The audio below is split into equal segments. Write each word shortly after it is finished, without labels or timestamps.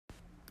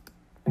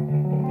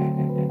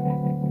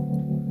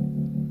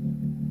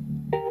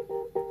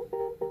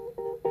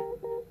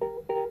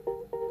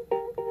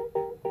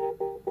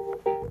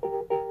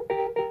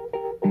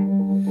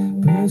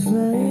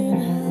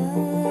flying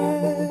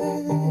high,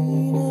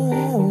 you know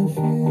how I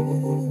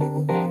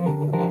feel.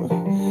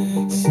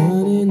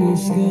 Sun in the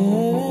sky,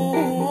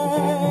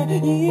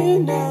 you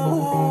know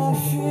how I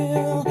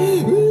feel.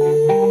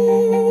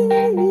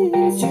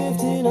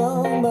 Drifting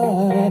on by,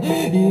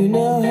 you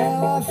know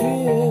how I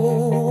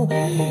feel.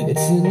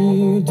 It's a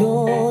new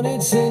dawn,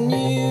 it's a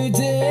new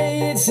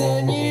day, it's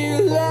a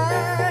new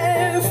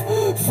life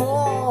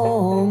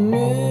for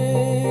me,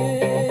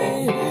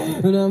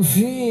 and I'm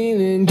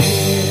feeling good.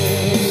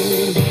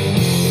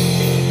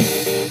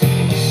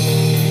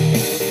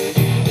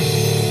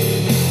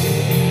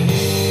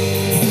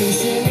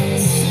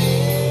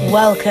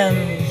 Welcome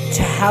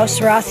to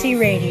House Rossi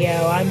Radio.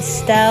 I'm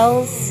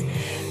Stells,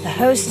 the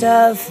host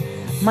of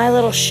my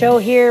little show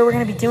here. We're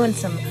going to be doing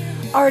some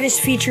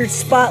artist-featured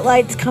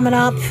spotlights coming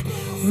up.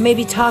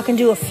 Maybe talking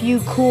to a few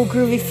cool,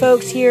 groovy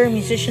folks here,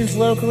 musicians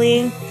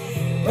locally.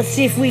 Let's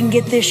see if we can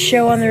get this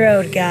show on the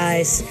road,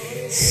 guys.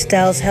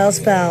 Stells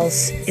Hell's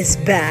Bells is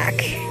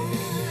back.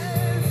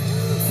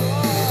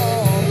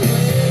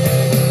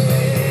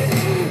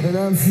 And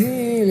I'm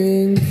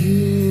feeling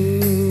good.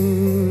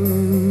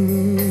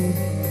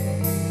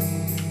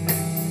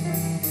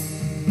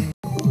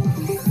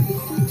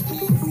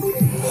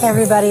 Hey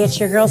everybody, it's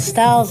your girl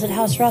Stells at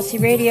House Rossi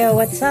Radio.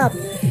 What's up?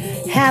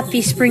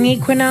 Happy spring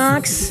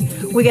equinox.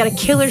 We got a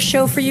killer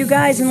show for you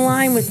guys in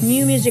line with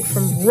new music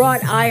from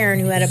Wrought Iron,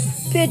 who had a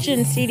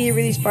bitchin' CD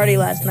release party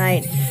last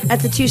night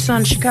at the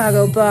Tucson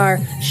Chicago bar.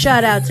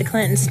 Shout out to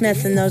Clinton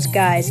Smith and those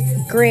guys.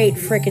 Great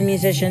frickin'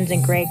 musicians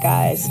and great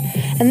guys.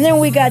 And then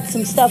we got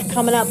some stuff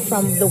coming up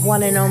from the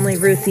one and only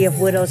Ruthie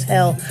of Widow's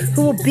Hill,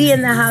 who will be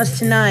in the house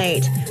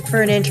tonight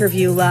for an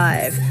interview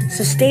live.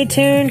 So stay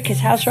tuned, because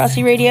House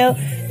Rossi Radio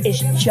is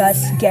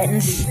just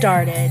getting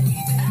started.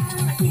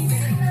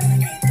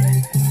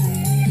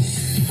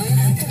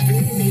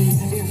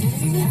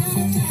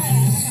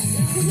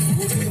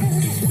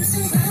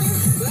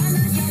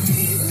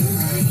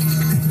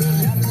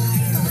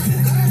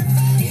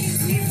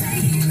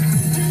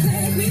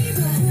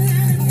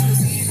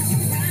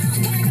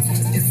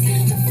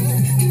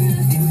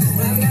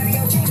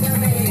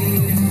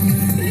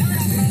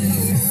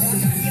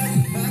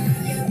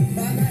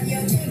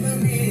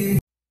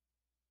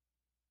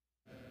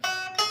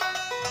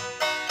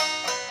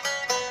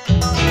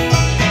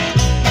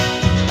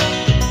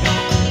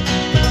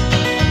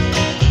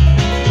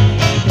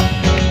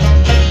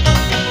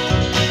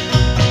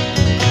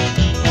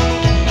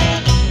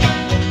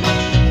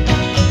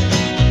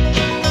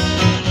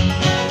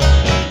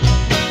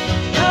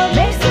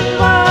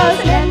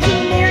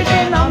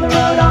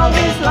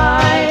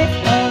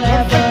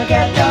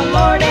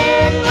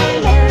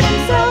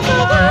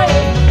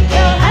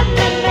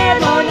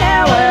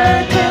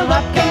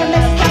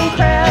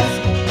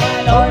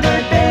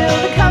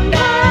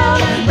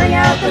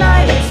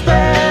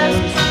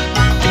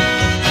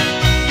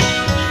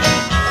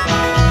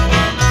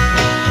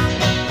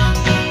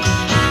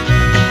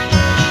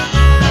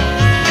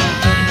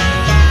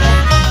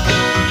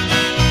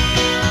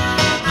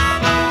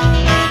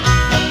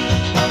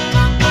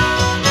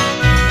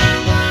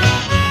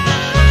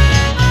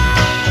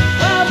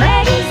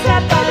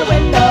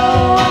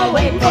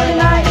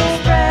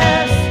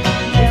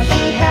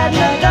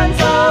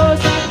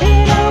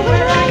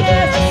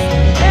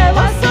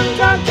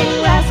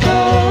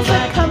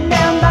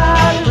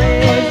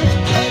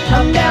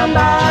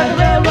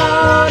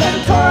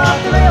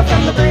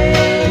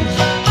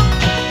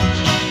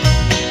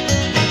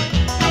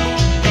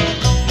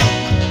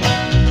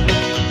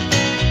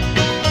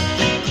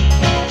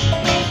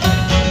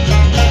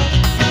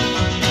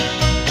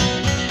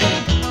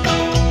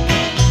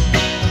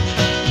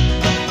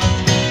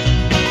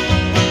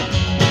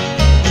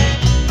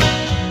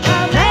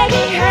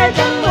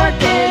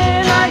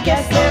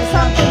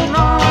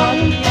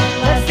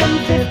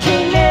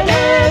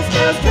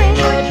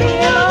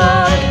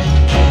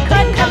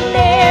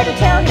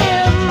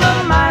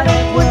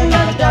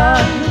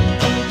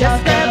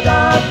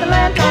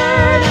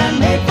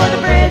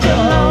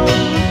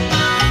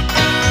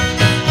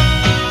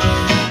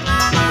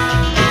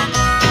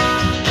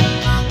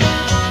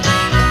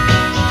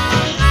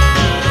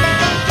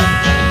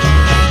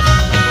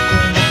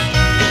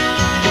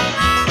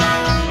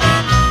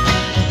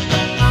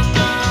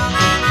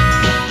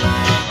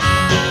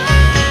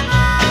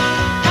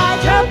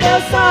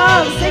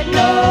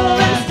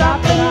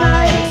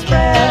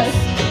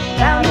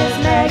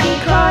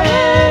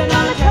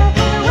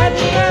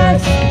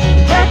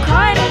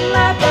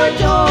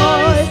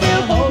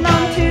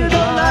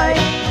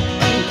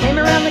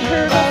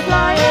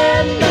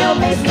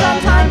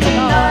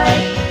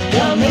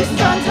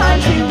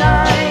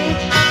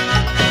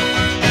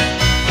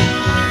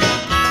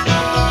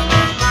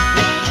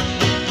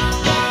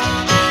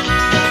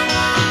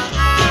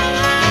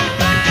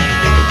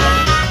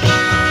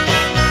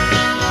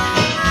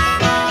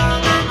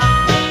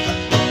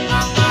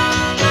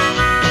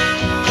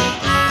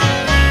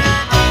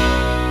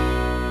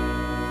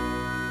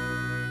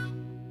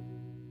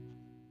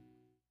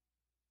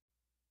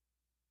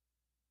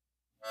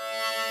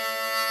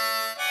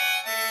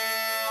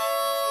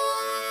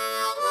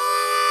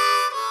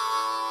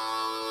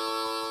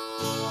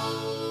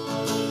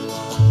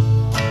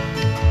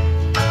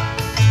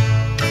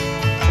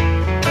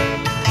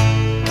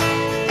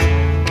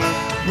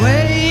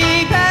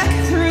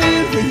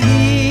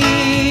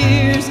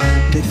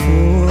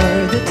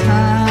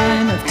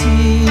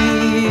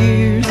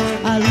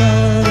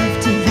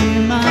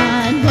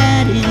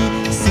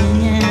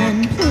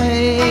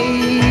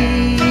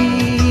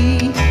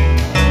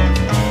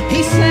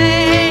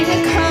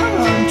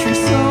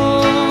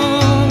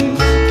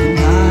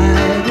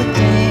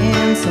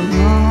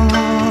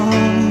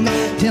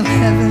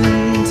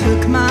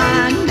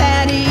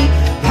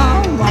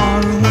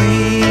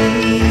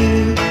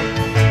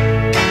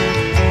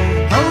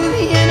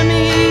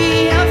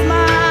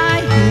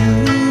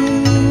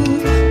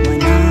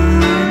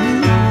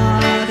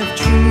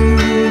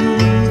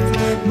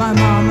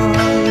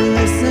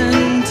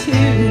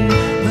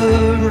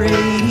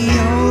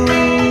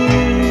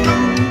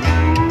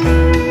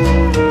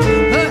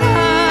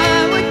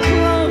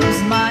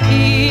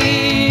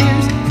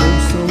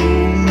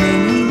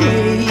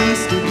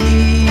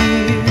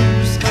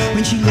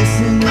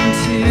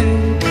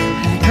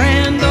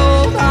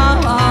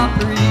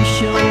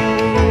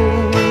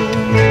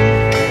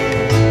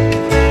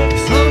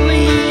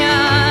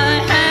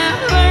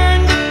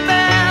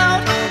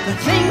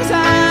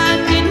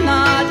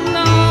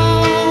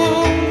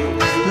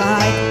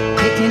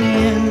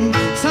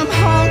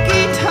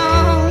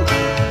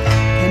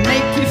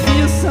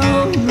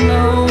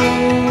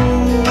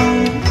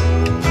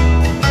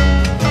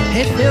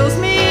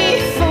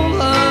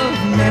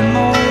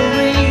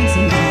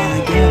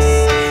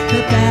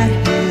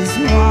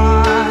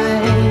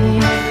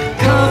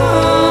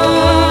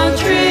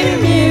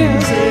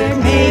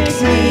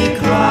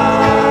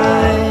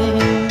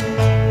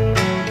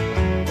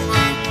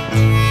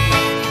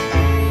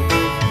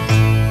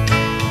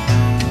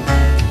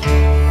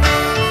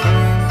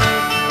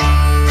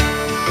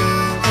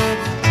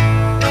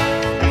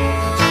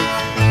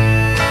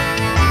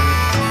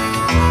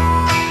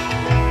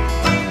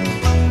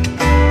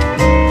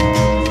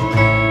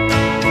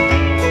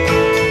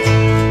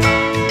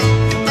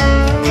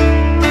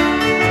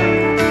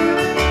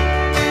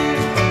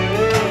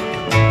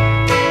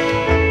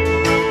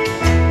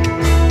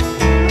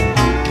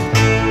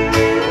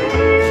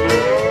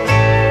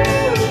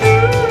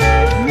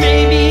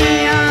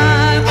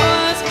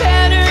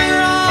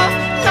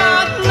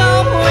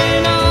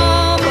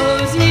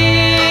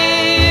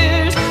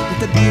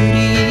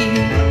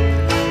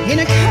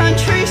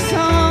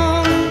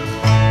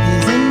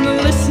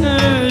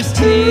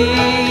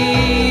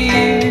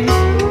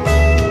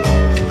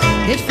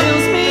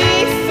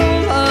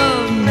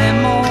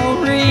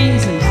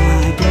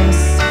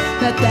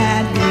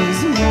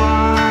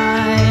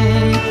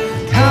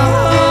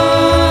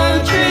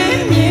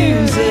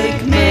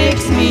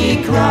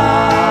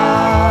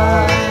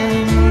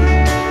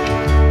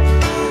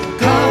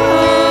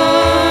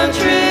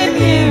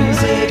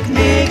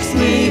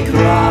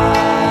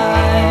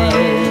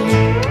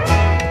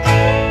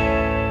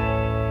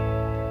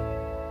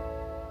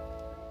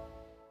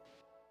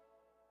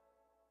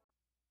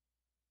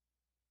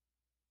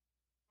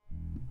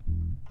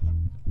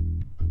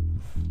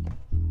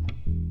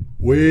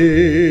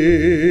 Well,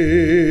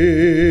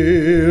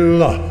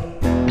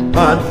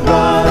 hot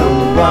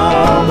bottom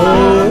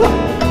bomber,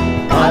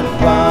 hot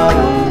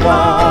bottom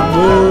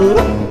bomber,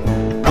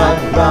 hot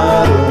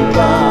bottom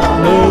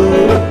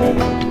bomber,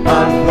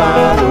 hot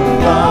bottom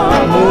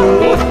bomber.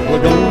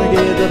 We're gonna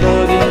get the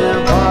buggy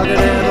and park it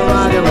at the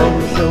rock and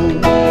roll show.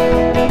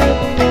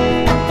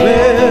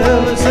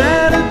 Well, it's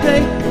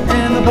Saturday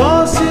and the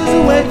boss is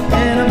away,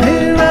 and I'm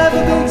here at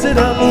the Fix It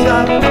Up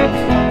shop.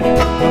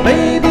 My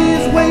baby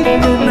is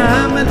waiting and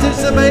I'm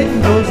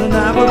anticipating, 'cause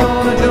tonight we're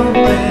gonna jump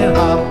and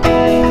hop.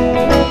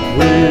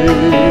 Well,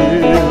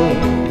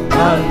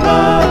 hot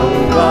bottle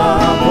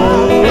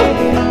bomber,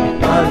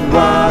 hot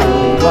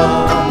bottle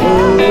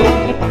bomber,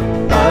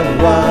 hot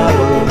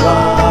bottle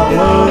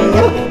bomber,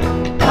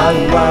 hot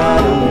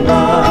bottle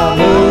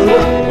bomber.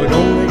 We're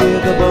gonna get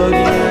the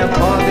buggy and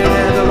park it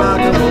at the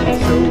rock and roll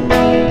show.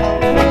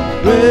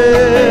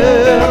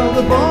 Well,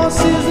 the boss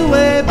is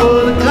away,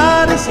 but I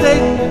gotta stay,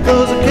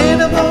 'cause I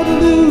can't afford to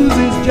lose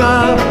his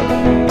job.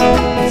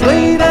 It's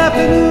late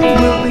afternoon,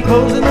 we'll be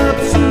closing up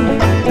soon.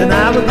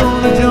 Tonight we're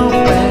gonna jump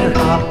and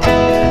hop.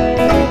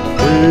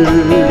 Well,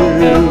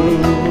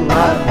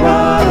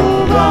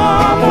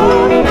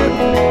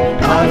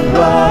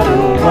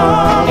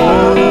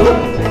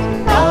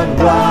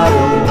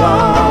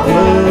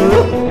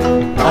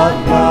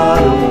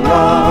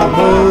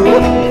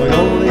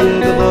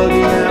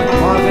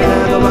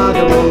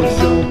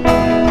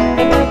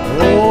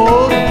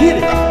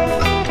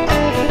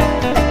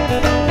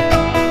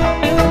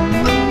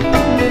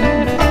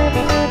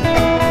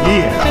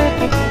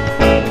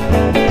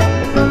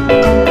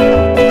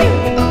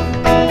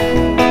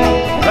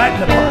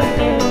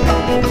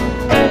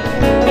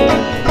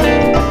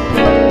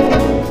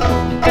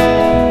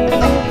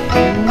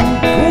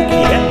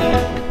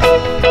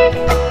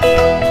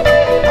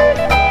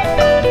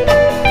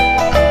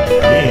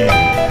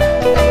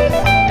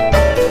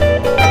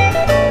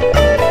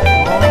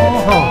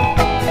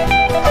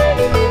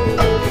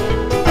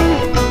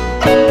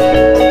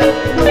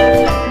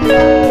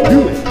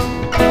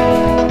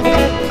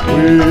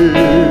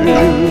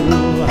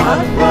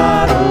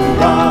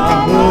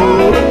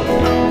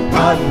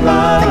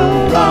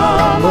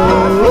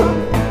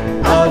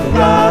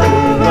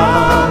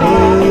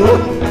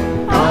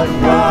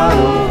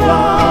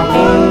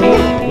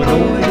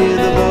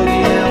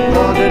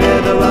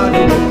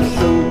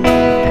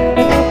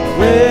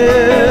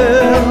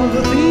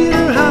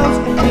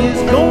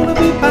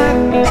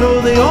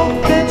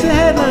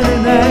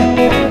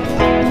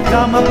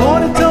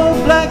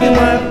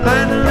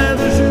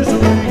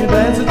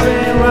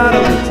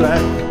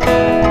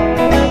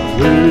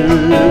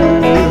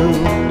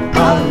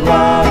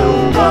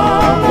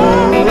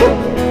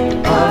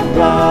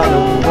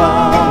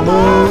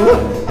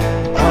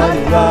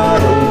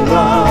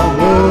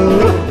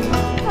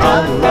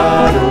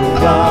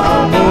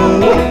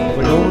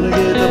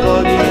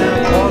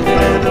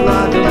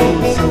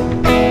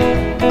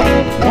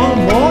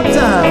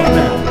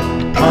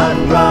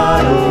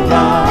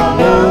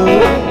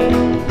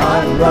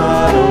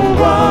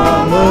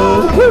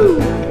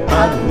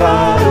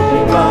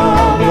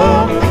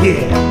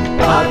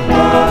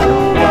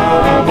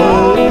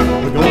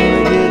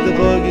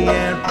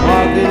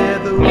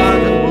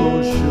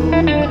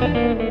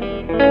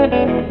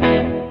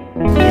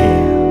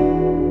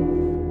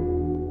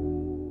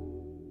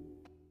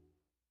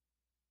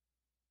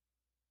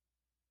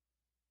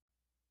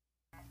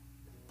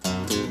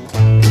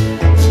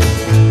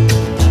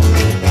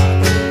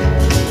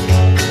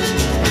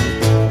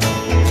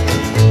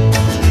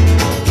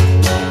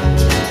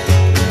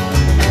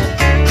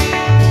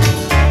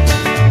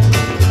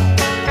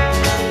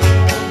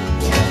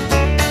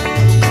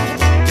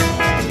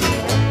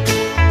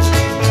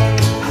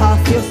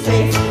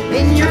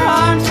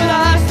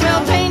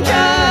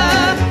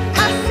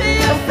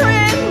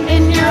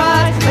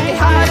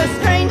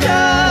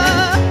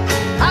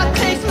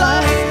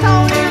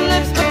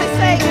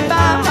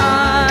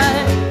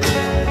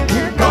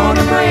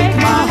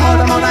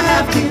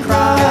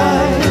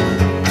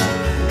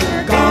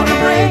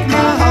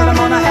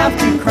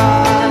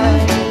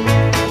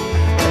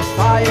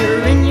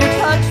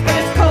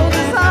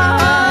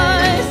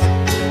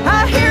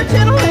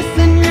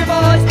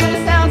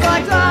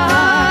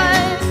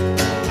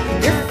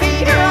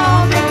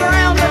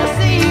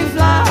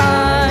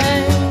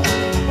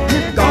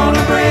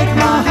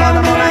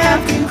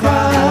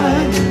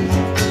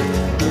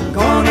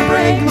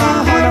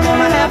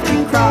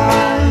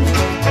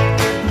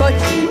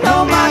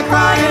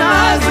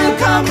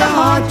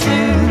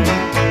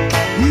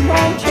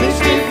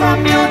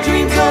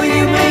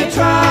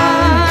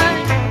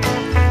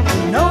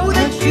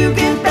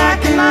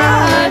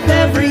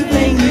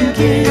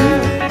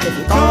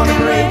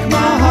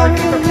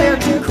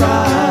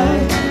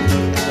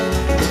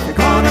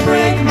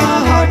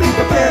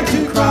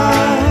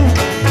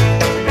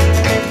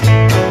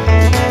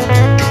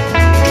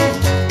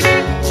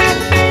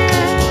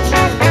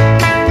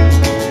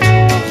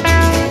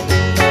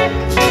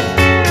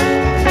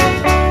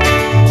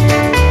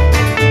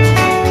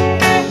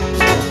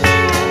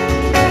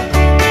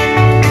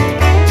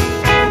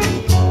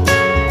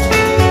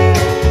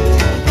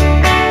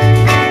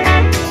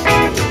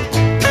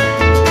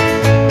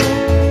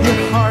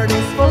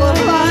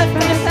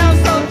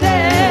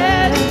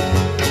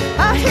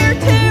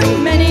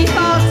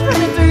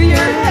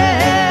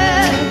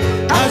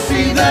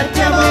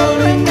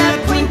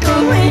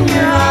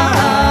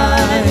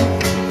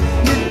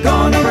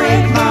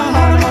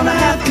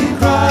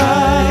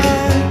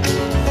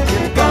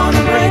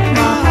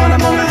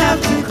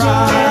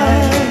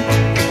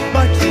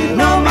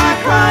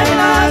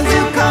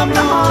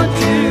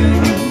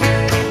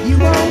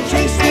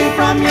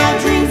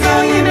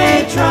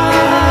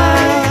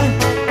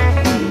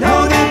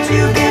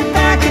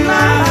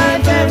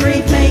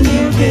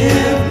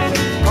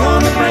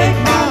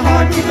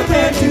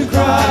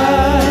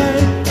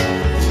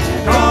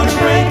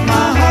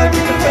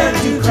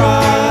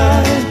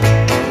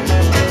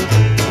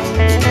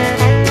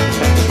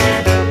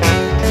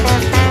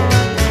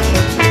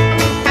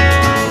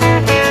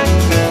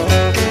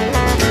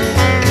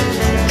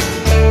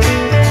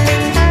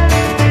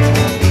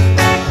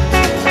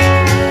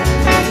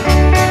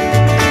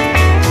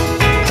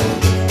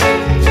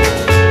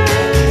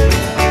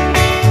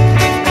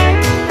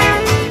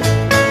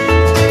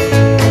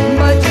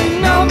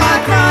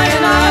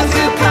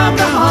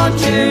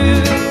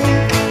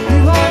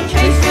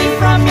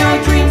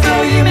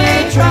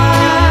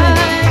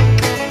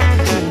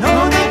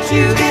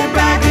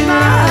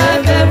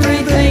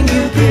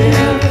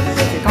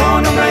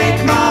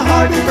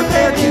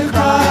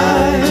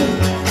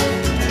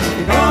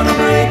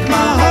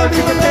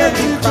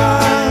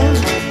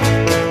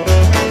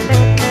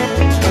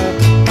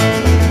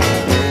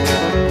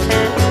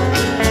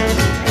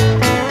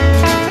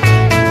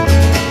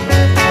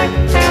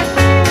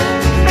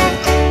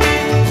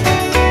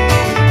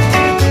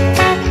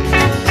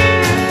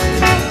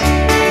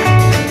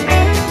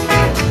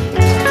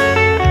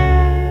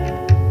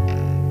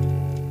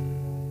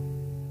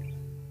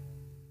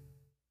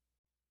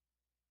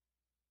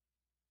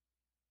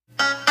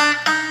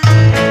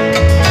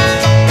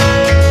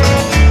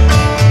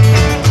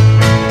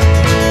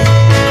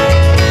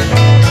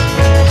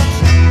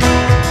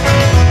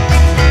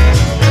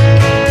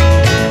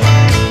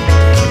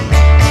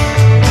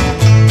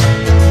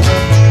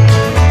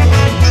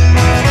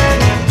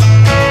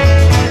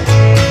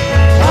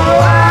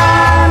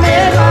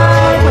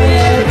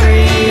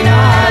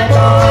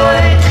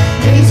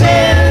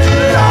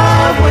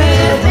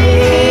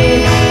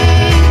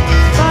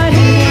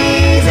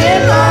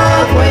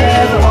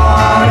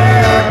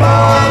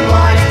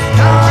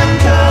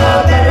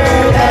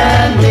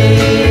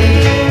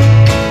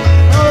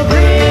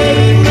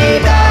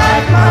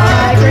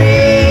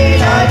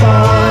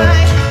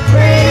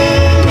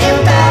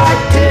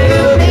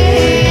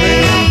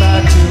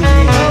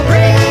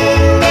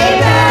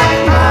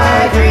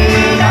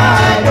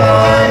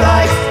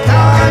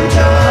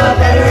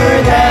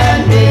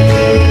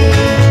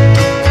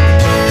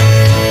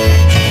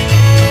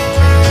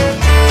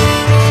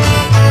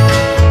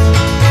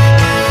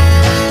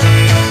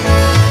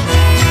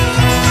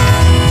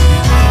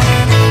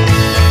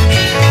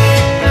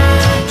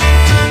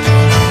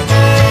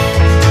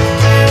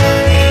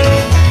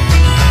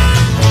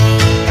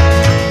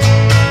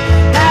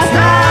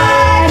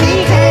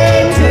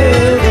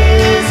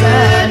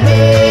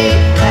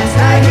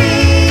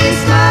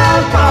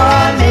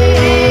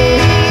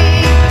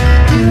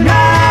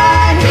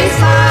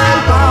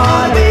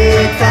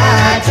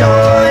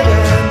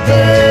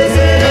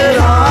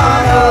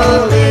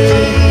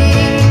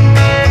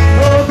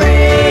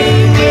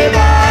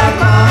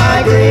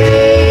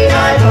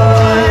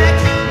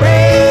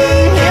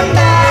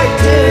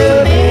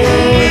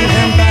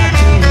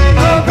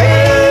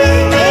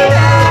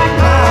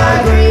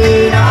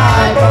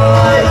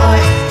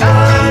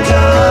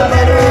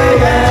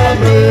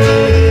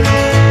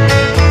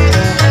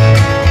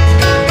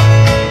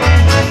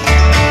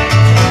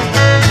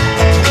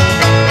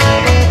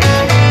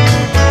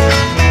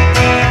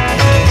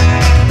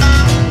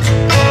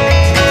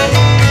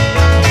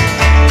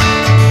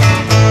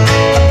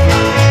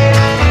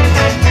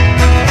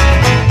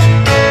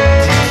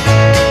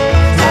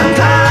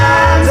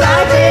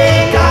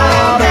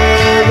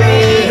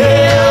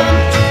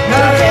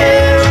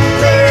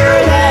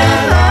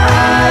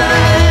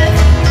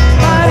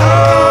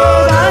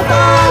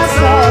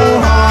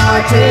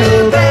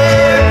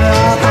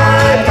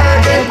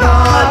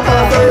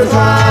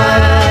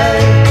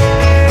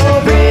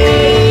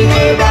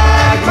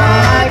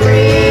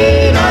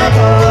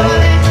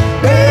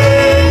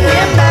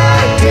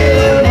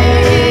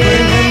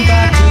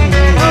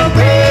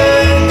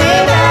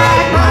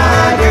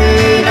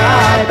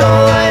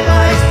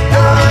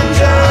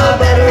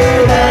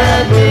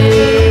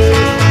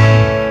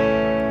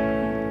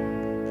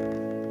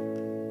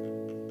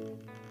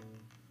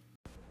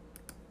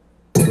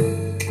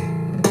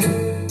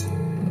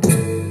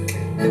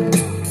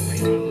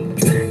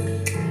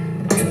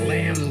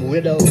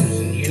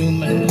 and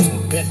humans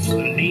and pits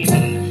and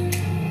demons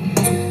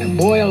and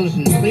boils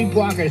and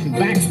sleepwalkers and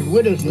backs and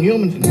widows and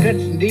humans and pits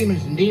and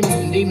demons and demons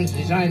and demons,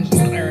 designs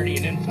and clarity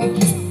and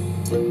influence.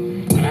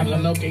 And I'm the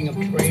milking of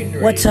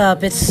treasury. What's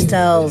up? It's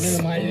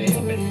Stells.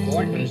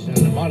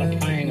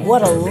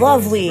 What a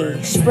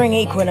lovely spring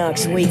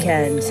equinox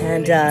weekend.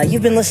 And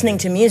you've been listening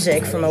to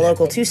music from a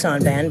local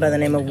Tucson band by the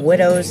name of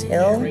Widow's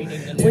Hill,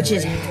 which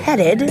is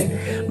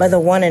headed by the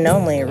one and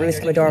only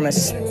Ruth Madorma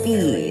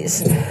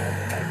Spees.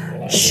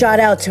 Shout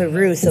out to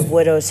Ruth of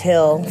Widow's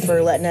Hill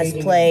for letting us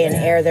play and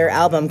air their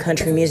album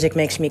Country Music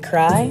Makes Me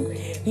Cry.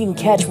 You can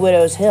catch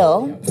Widow's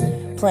Hill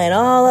playing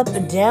all up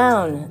and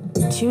down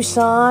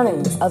Tucson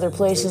and other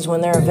places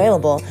when they're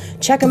available.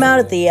 Check them out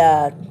at the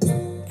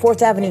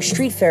 4th Avenue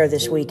Street Fair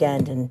this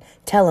weekend and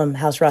tell them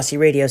House Rossi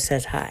Radio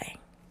says hi.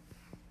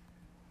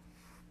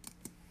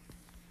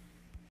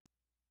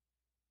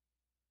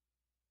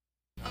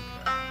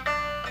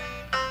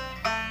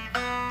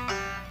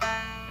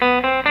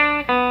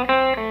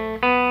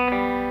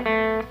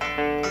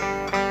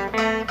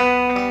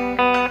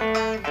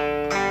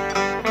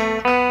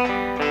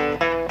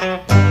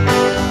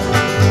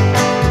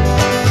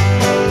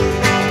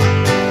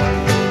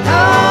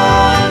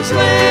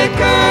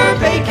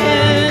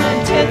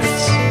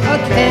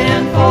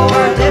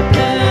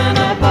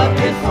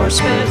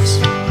 Spits.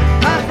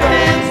 My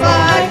friends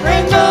like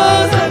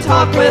rainbows and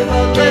talk with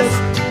a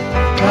list,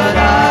 but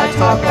I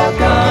talk about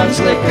guns,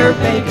 liquor,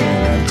 bacon,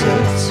 and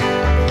tits.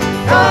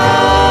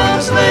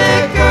 Guns,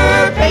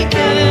 liquor,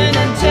 bacon,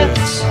 and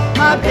tits.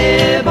 My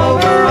bib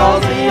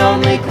overalls, the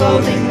only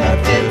clothing that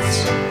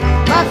fits.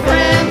 My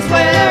friends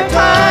wear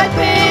tight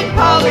pink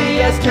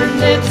polyester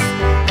knits.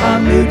 A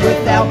mood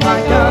without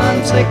my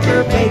guns,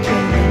 liquor, bacon,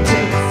 and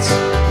tits.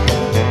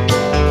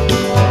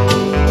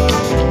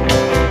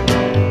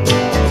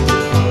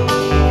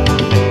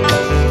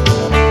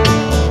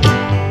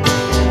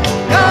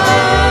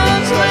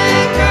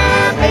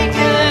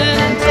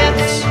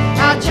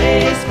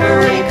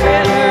 Furry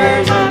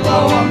critters and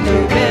blow 'em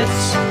to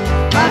bits.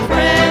 My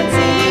friends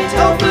eat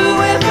tofu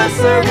with a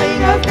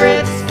serving of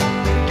grits,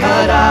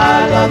 but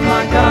I love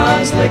my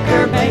guns,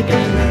 liquor,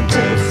 bacon, and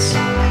tits.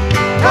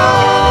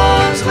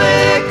 Guns,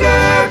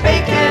 liquor,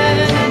 bacon,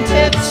 and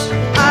tits.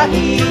 I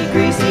eat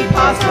greasy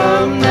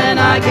possum, then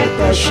I get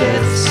the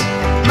shits.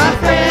 My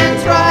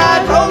friends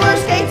ride roller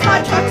skates,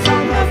 my truck's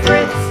on the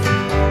fritz,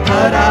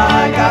 but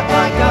I got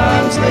my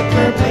guns,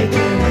 liquor,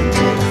 bacon, and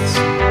tits.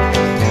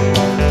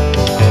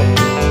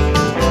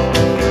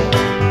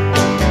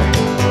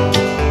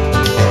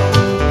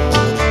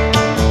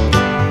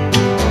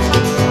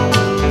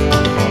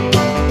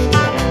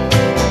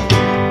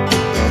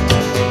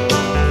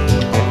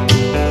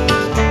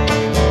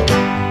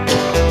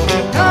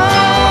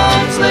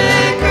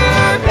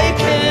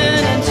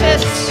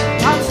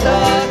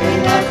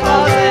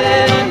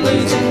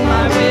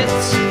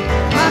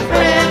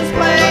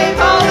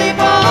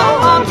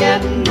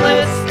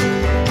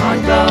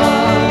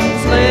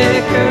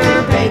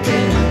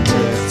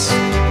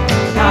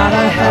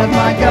 Have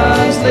my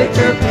guns,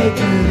 liquor,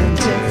 bacon, and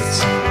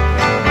tits.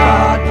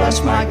 God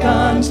bless my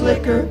guns,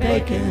 liquor,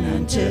 bacon,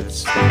 and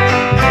tits.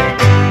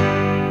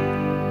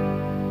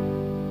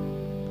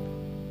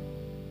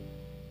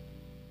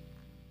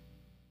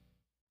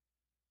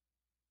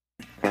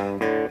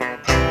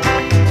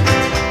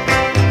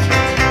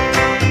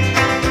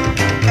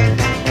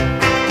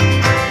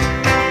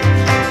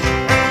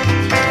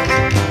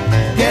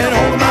 Get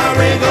hold of my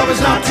rig, hope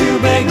it's not too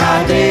big,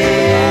 my dear.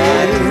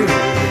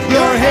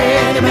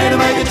 Man to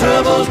make your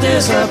troubles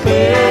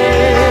disappear.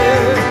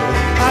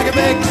 I can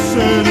fix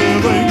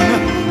anything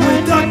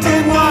with duct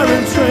tape, wire,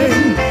 and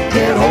string.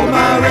 Get hold of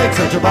my rig,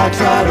 set your box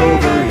right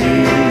over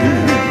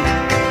here.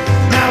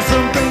 Now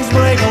some things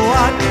break a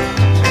lot,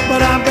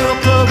 but I'm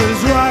built of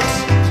as rocks.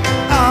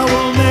 I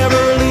will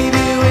never leave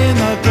you in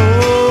the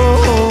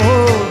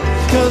cold,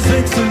 'cause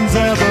fixing's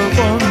ever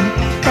fun.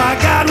 By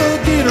God, we'll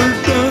get her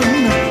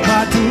done.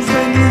 My tool's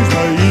been used,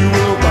 but you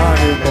will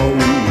find it bold.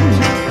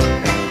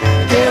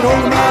 Get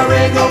hold of my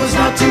rig, hope it's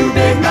not too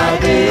big, my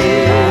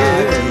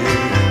dear.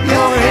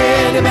 You're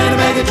handyman to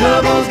make your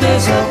troubles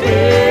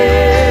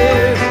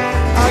disappear.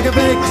 I can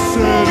fix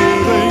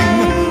anything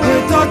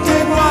with duct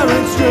tape, wire,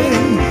 and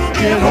string.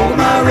 Get hold of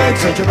my rig,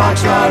 set your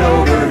box right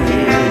over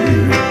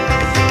here.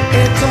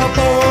 It's a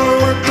poor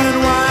workman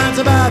whines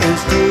about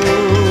his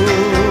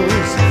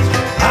tools.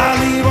 I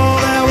leave all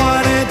that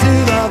whining to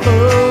the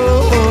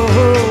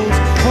fools.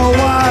 A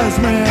wise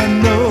man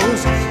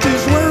knows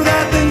just where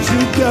that thing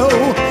should go.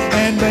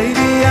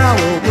 Baby, I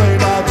will play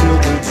by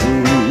tilted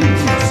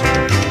rules.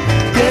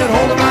 Get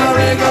hold of my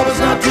rig, hope it's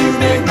not too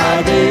big, my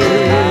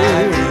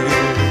dear.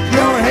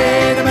 You're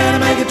handyman to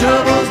make your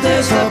troubles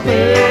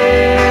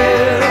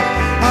disappear.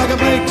 I can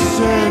fix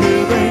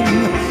anything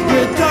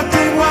with duct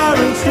tape, wire,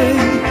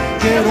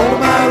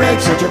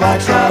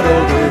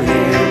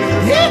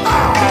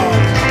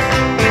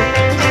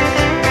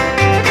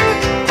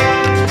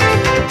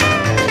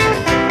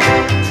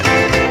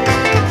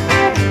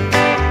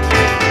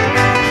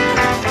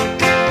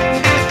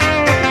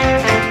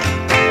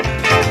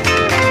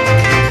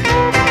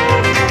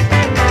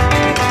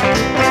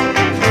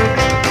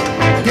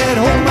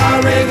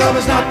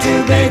 is not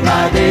too big,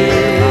 my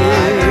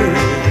dear.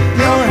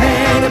 Your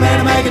handyman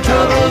to make your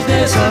troubles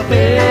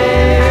disappear.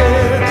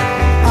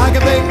 I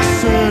can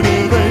fix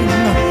anything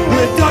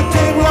with duct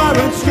tape, wire,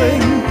 and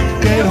string.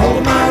 Get hold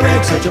of my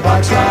rig, set your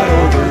box right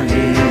over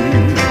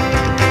here.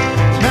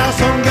 Now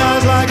some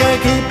guys like they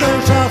keep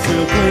their shots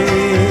real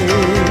clean.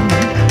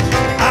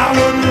 I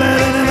wouldn't let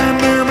any of them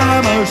near my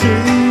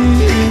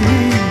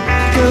machine,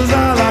 'cause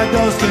I like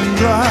dust and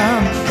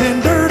grime, and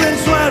dirt and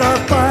sweat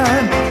are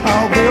fine.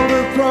 I'll build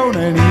a throne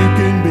and you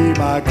can be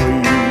my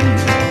queen.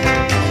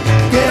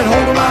 Get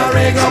hold of my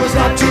rig, oh, it's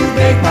not too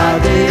big, my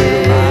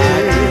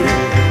dear.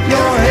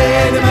 Your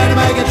handyman to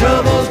make your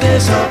troubles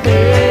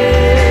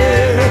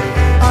disappear.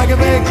 I can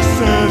fix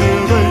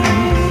anything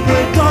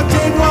with duct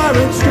tape, wire,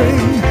 and string.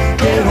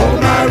 Get hold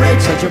of my rig,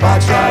 set your box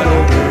right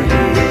over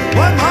here.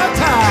 One more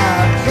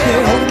time. Get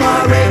hold of my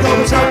rig,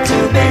 oh, it's not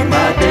too big,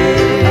 my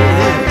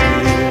dear.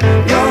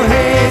 Your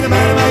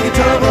handyman to make your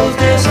troubles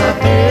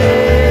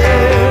disappear.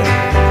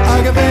 I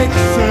can fix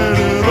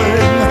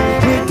anything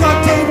with duct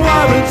tape,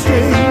 wire, and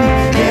string.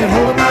 Get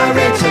hold of my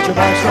rig, set your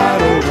box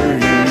right over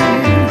here.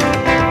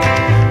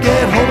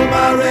 Get hold of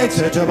my rig,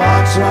 set your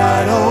box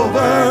right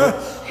over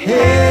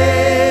here.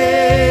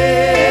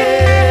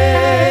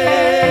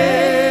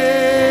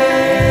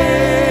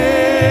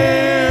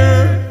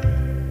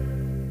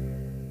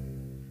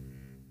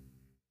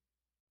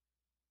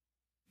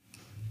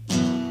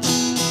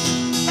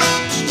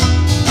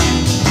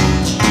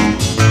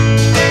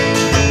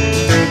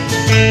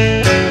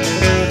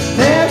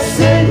 They're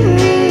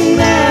sitting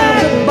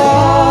at the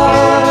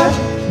bar,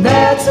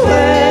 that's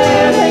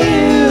where they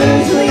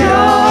usually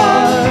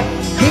are.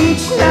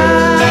 Each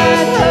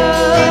night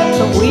of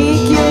the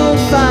week you'll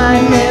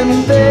find them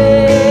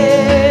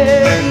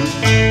there.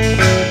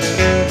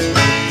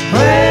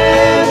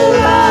 When the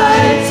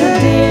lights are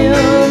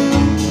dim,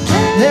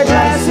 their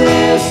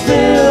glasses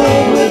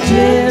filled with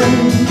gin.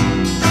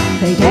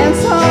 They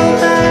dance all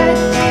night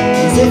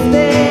as if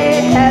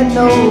they had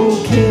no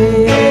care.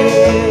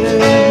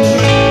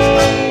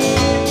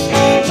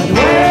 But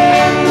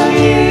when the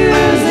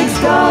music's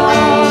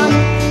gone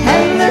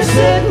and they're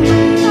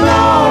sitting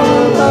all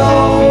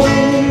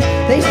alone,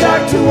 they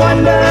start to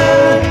wonder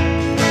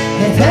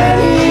if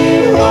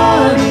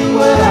anyone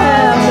will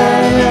have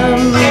them.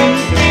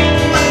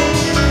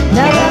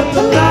 Now that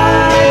the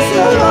lights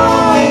no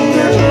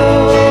longer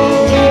glow,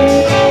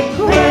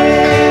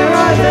 where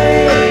are they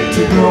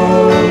to go?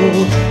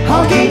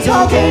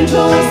 Honky-tonk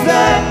angels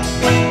that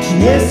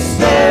miss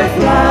their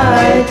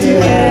flight to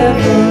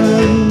heaven.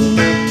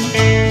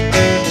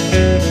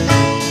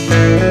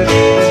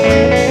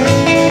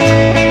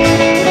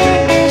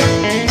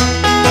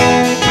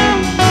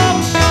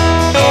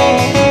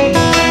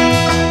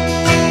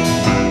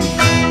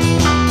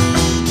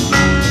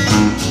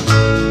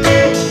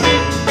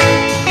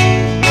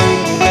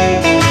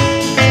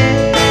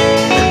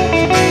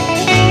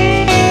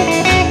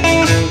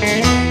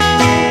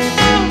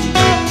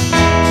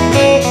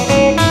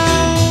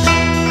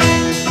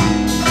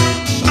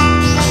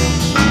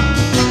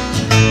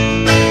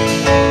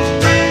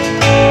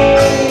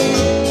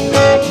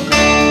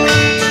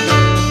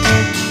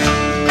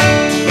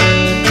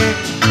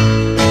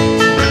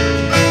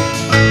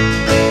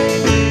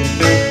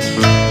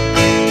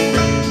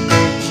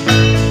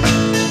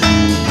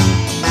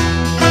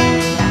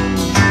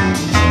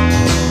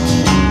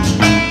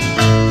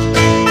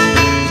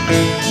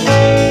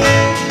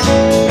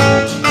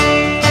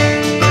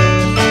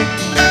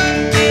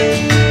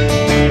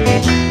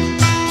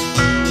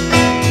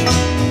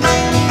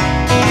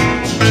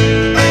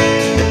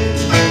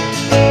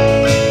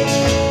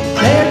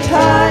 Their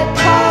tight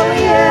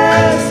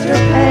polyester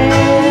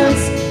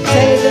pants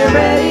say they're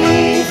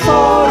ready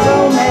for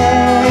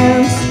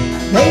romance.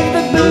 They've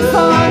the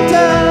bouffant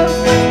of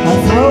a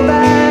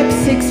throwback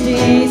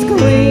 60s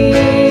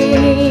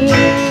queen.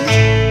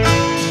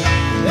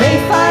 They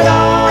fight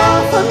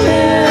off a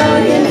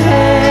million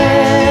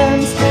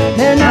hands.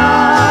 They're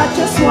not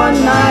just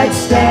one-night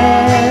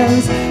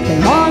stands. They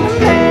want a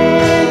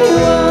man who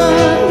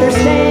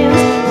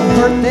understands the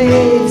hurt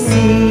they've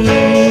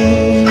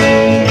seen.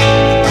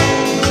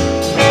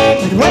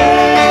 But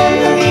when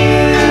the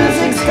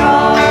music's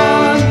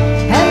gone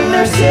and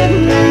they're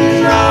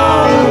sitting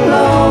all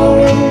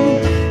alone,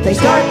 they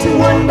start to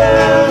wonder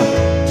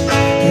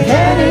if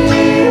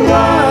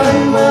anyone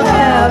will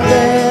have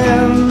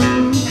them.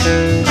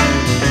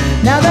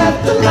 Now that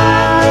the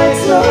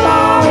lights no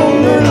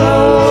longer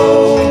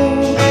glow,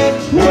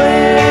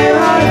 where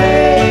are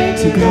they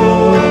to go?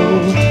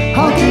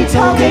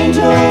 Honky-tonk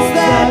angels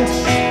that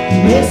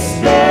miss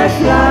their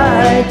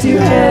flight to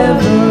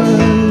heaven.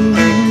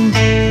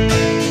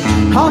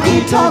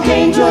 Honky-tonk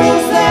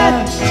angels that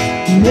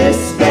miss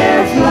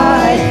their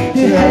flight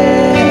to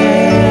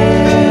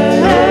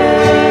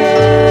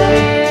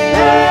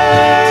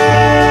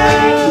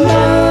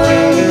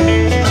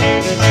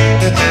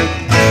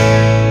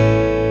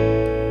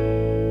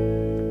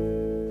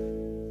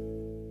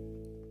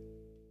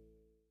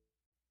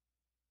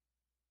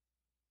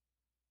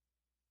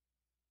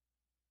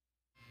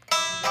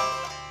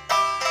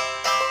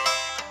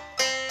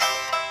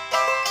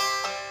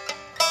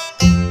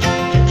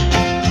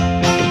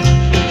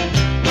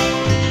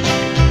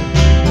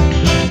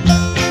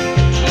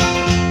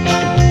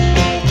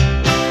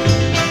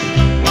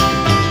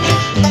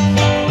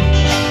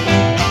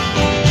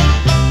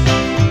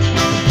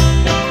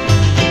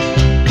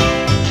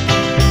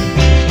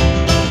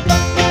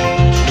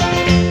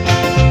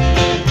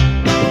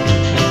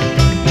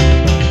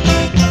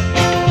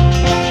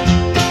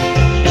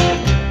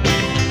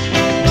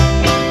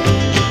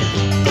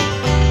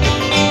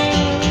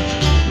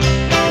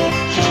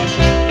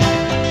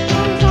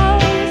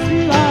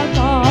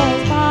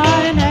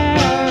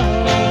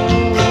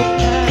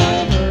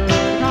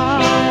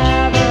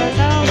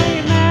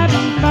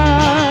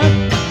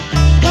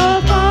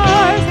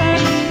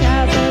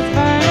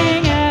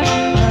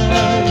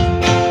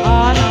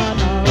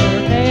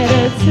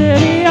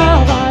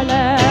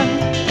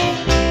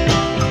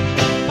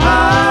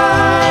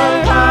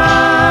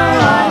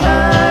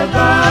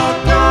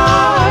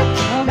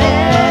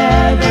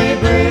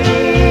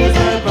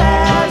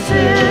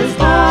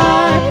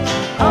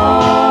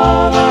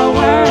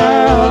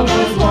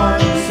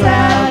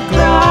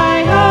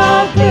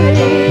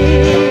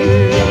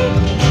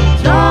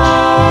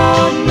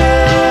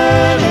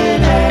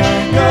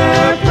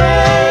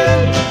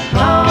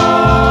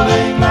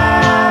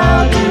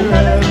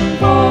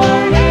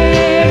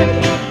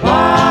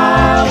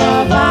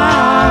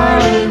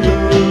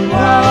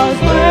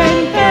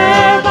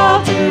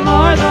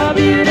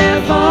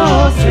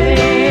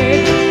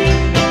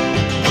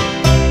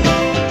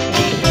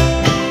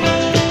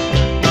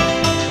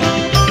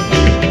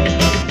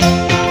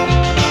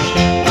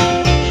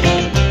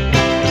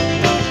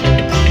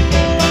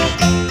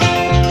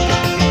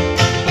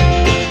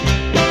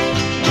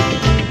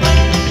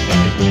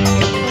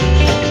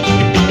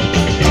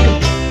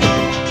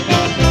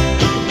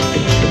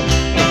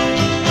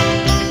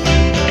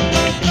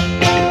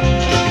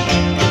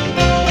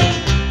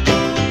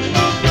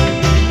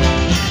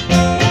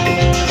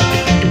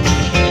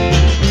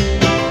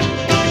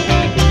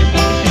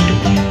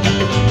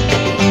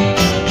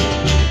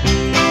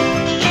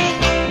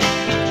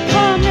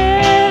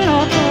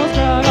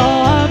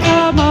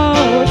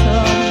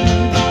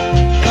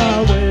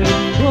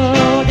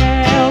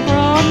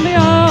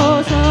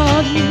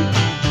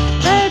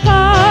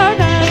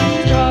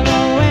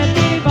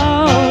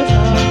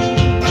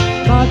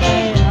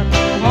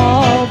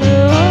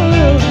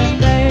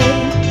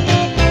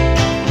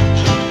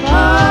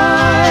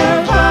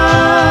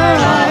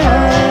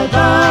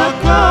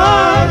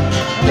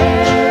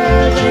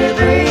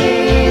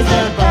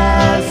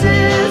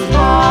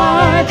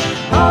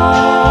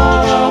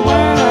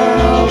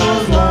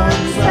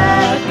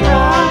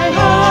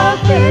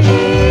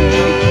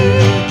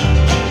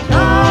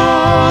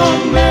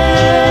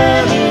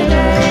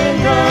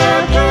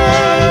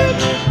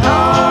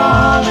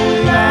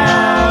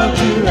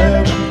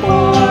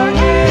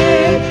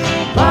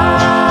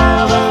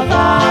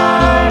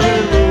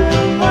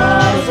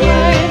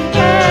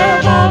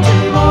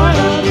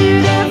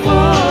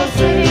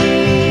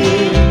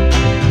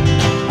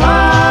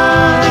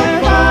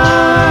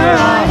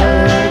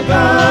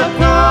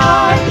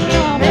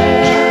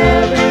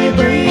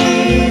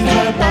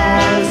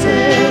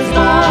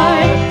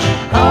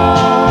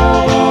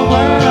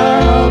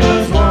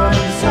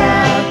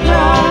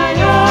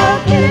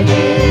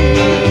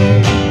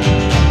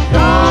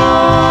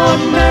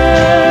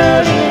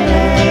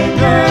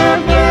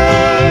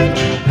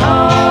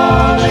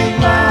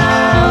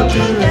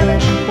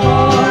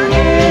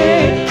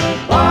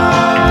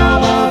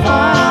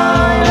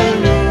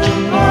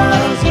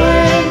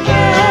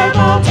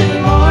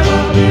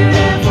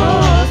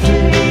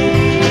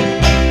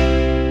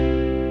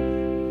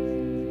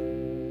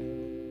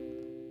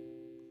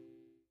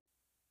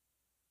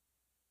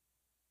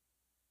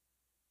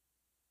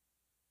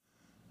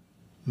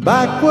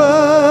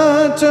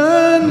Backward,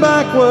 turn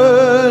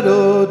backward,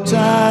 oh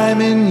time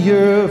in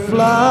your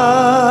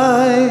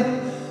flight.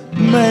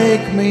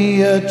 Make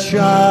me a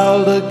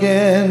child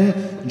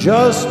again,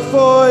 just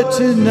for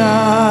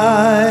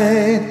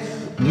tonight.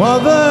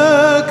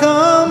 Mother,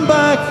 come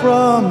back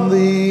from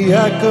the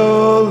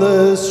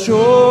echoless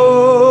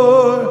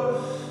shore.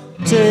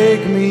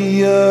 Take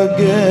me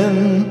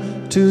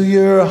again to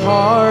your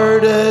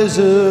heart as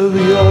of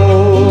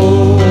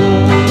yore.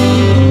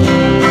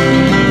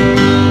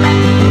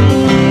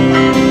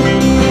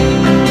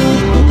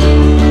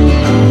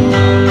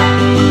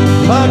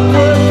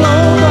 Backward,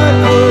 flow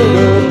backward,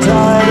 oh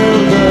tide of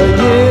the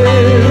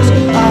years.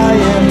 I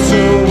am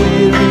so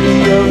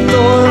weary of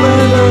toil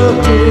and of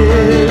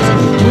tears,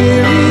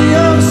 weary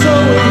of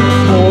sowing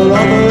for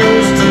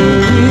others to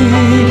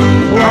reap.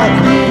 Rock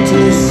me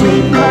to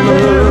sleep,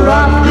 mother,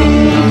 rock me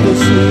to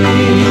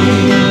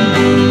sleep.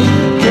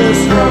 Kiss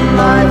from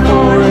my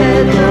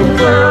forehead the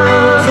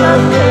furrows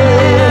of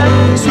care,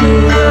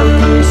 smooth of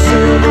the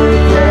silver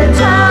threads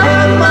out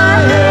of my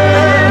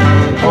hair.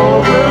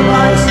 Over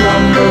my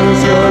slumbers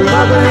your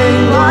loving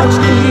watch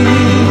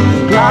keep.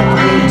 Rock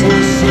me to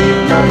sleep,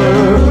 mother,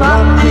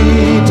 rock me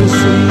to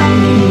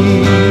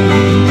sleep.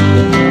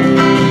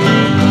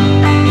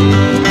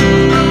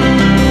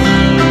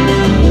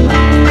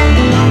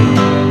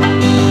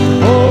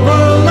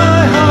 Over my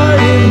heart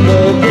in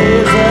the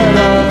days that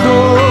are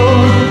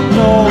gone,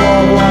 no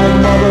love like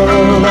mother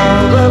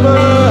love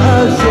ever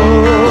has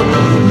shown.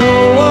 No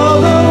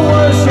other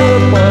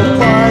worship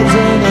abides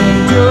and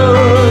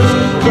endures,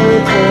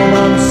 faithful,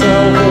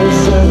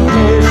 unselfish, and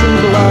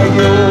patient like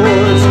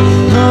yours.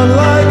 None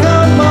like a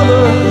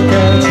mother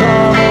can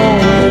charm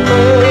away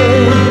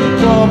pain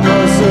from the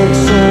sick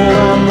soul,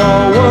 and the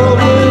world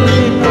will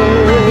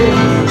repay.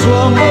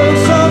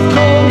 Slumbers of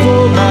cold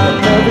will my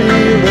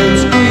heavy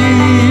lids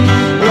keep.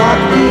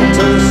 Rock me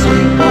to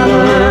sleep,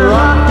 mother,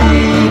 rock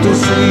me to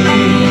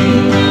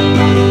sleep.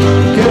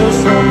 Kiss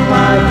from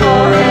my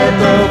forehead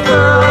the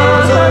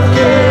furrows of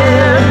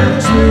care,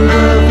 smooth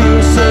of you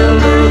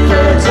silver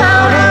threads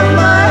out of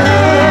my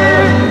hair.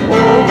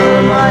 Over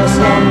my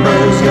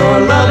slumbers your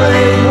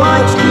loving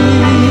watch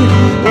keep.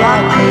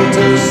 Rock me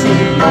to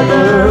sleep,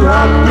 mother,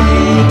 rock me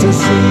to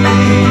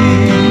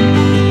sleep.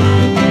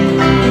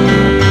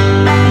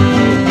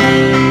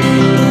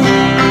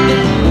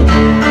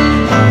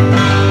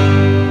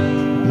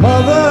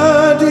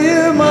 Mother,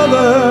 dear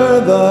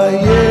mother, the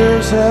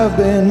years have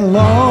been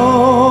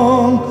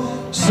long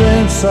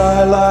since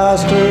I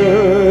last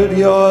heard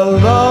your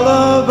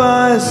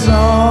lullaby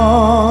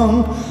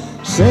song.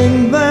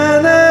 Sing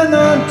then, and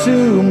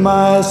unto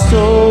my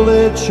soul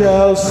it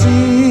shall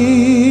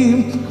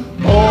seem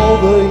all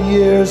the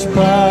years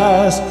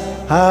past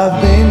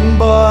have been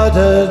but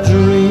a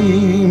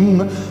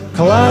dream.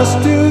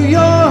 Clasped to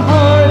your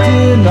heart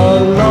in a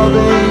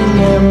loving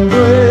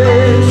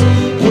embrace,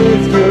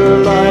 with your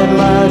light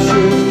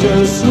lashes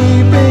just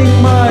sweeping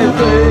my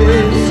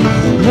face.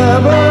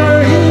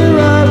 Never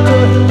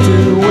hereafter to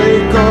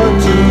wake or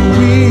to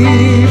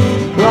weep.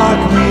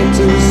 Rock me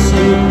to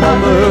sleep,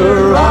 mother,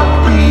 rock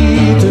me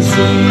to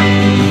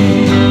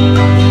sleep.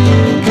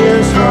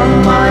 Kiss from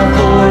my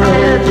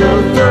forehead the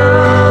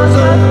furrows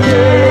of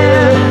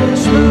care,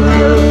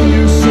 smooth of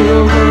you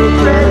silver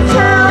threads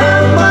out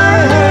of my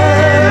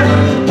hair.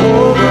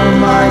 Over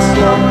my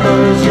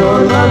slumbers your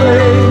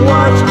loving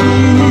watch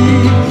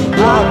keep.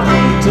 Rock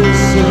me to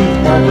sleep,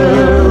 mother,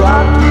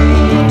 rock me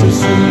to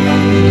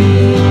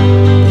sleep.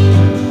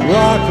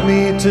 Rock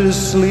me to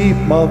sleep,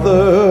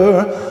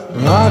 mother,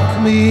 rock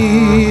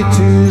me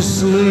to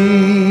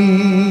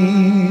sleep.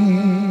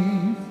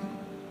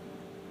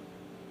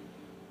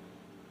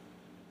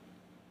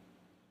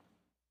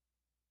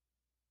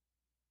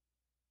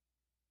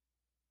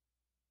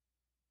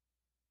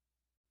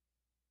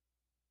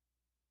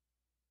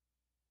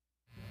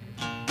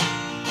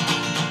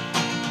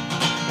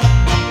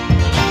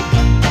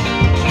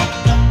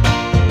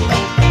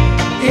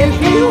 If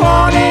you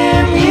want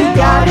him, you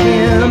got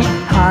him.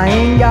 I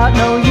ain't got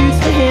no use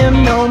for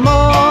him no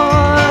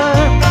more.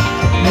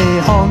 Me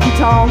honky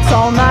tonks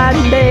all night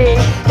and day.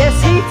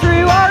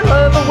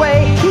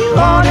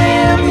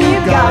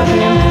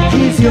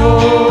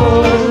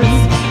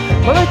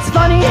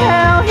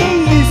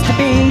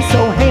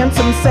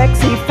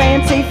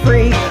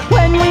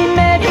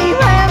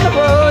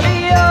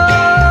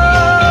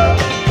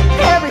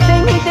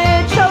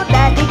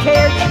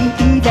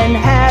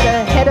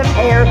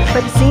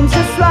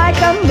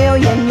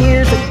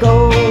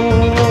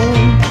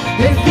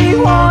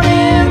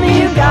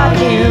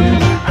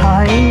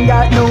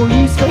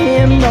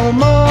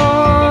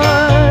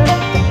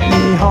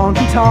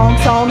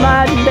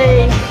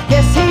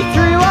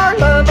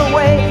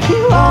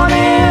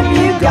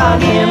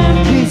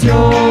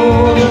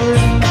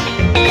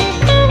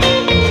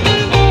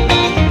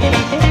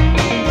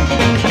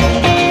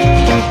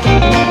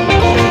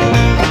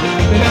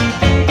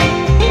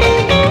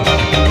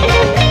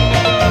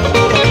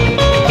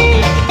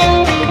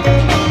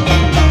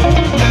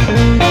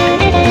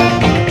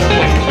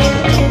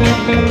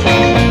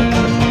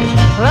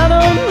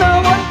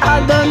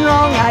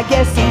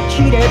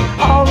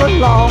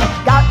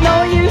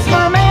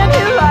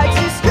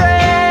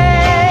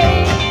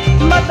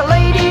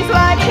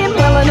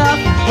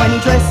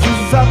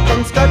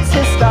 and struts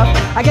his stuff.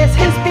 I guess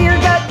his beer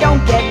gut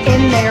don't get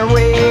in their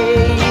way.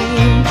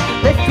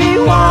 If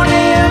you want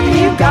him,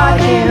 you got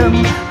him.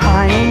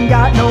 I ain't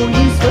got no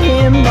use for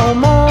him no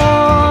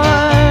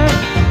more.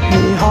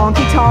 He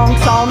honky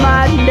tonks all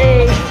night and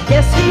day.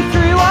 Guess he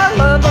threw our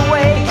love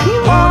away. You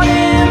want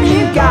him,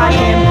 you got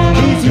him.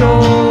 He's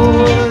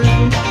yours.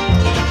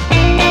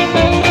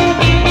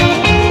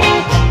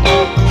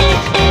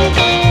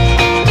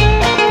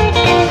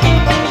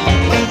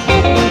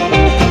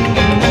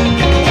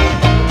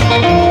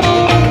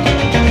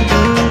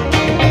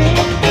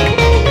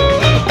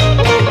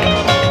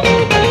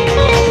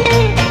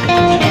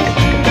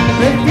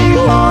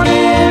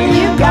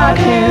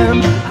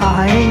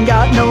 I ain't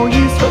got no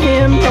use for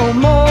him no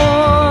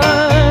more.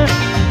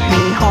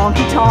 He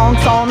honky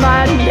tonks all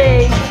night and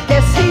day.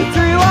 Guess he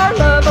threw our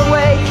love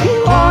away.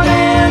 You want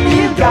him,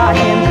 you got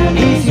him,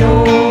 he's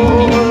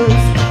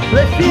yours.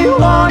 If you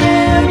want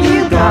him,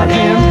 you got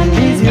him,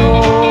 he's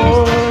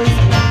yours.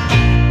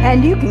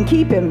 And you can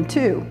keep him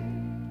too.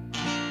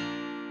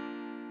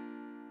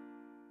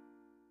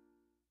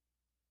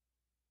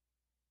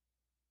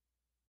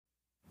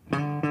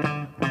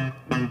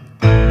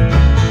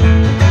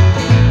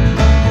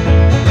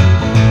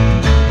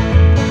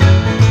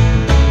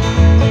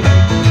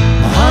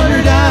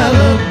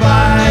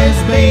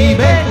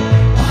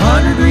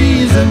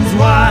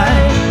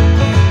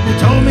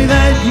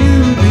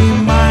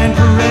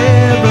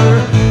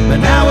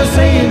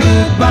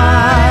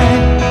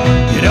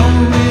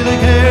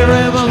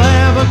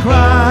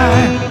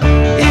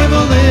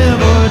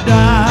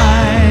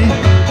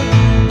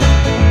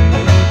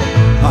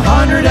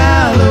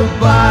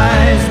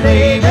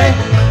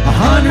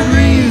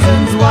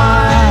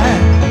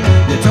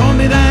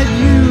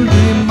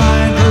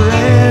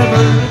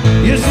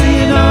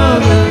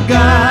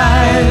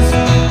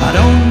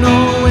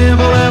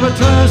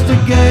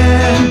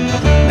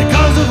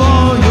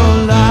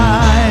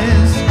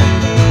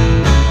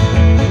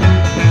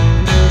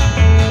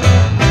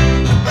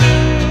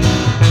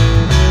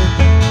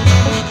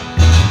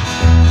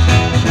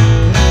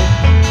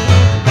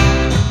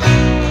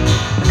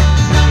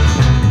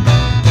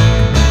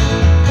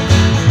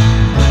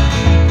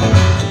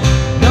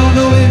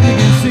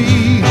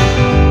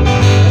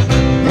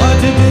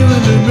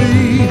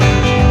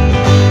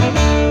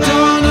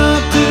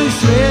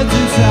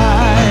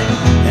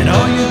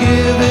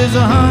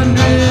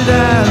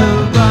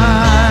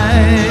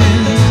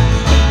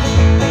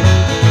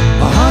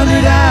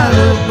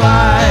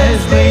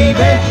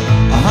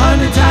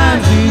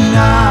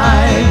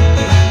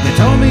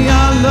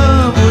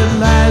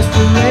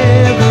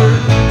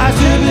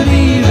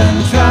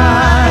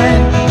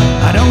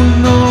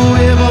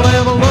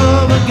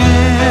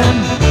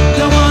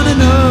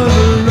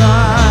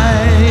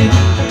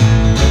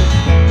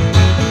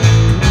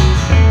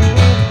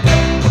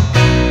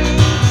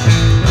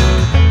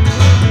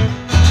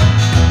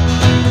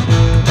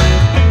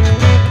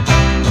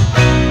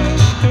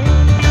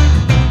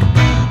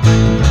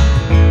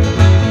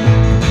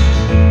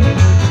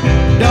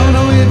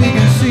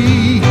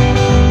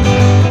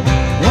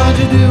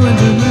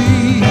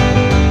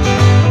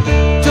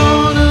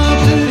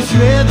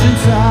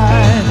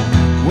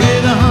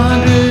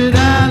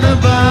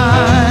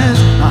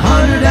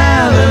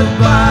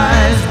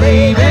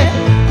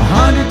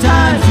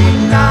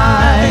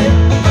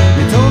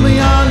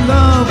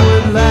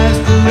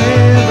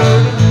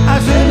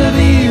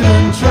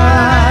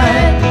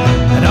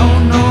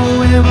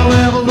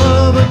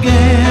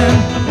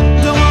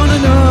 Don't want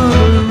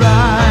another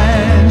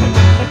ride.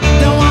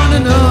 Don't want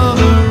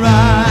another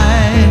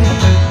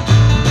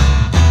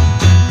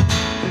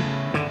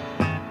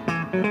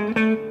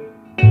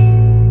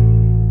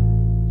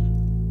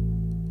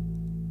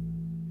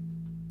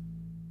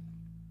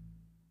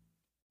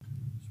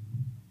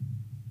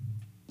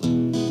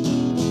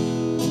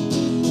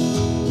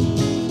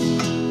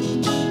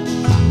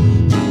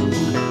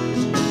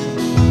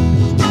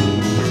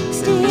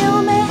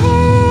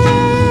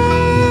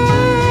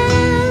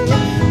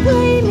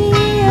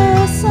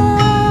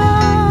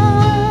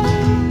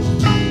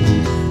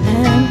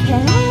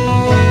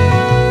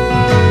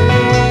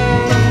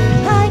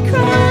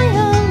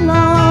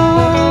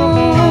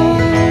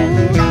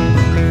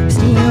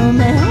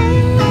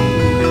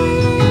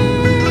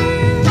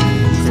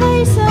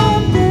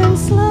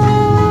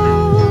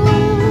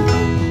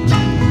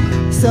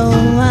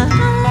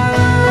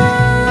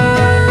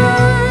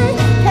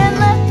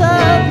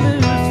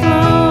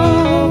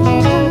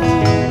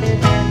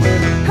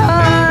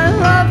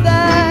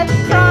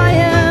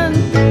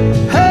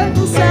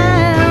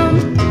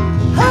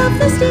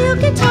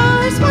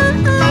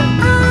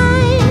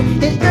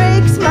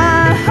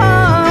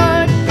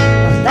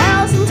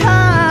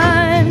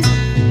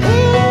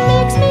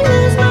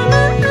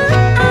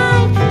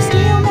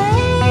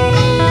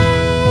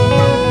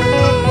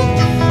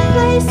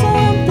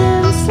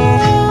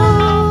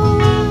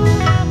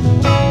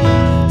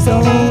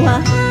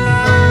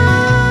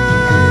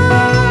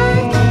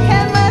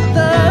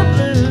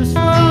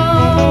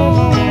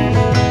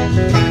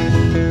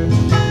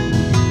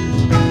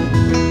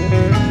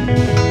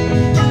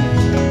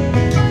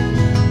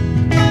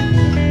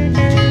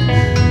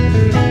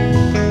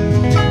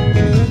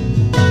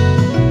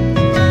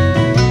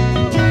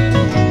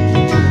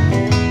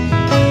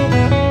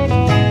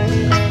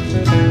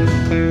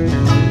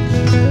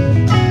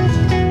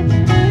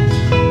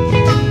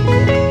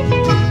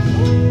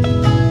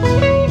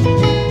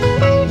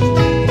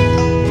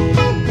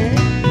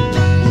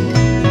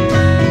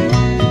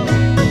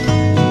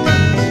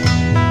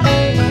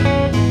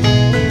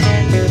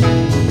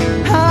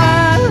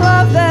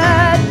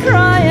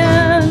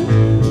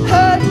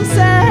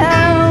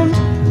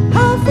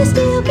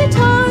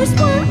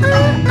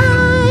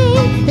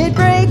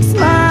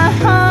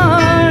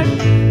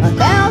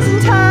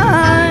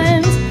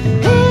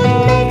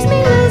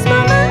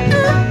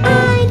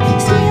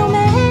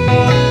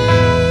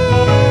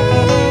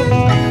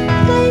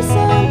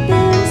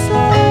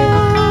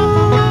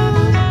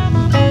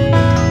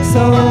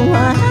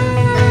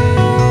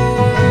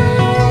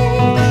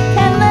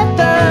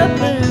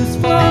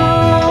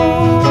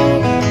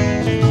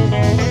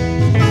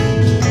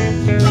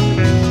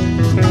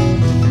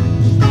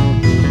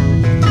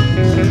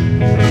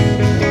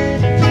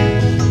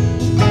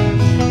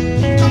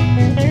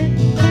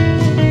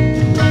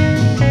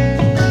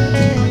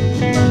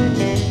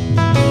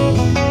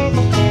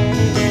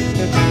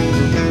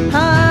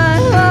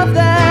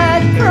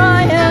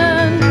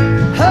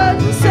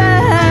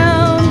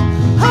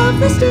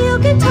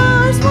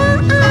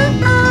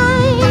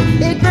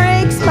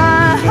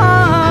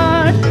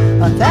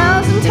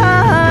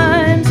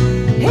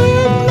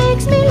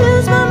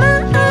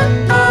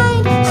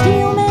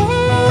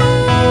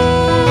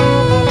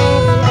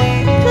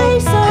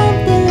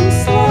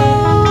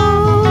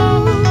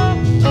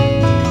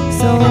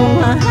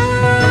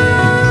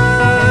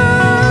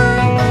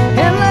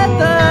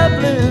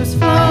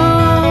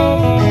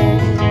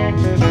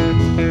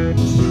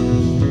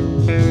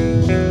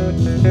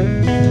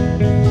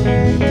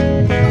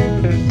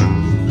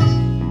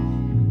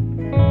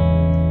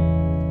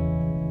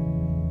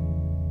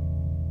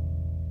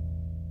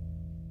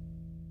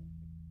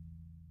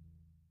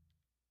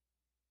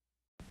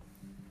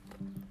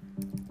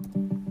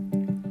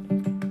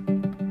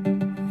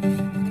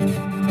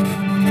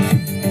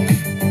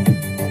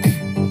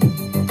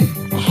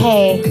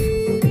Hey,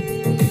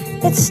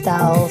 it's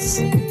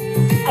Stells.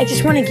 I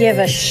just want to give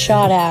a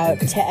shout out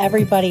to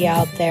everybody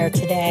out there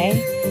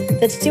today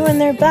that's doing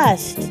their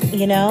best.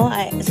 You know,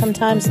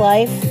 sometimes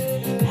life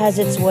has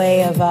its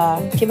way of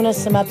giving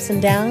us some ups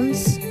and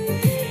downs.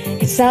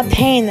 It's not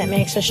pain that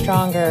makes us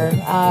stronger.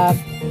 A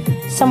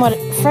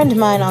friend of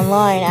mine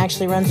online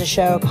actually runs a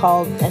show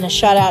called, and a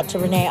shout out to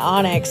Renee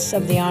Onyx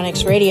of the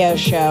Onyx Radio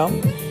Show.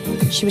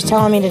 She was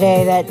telling me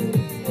today that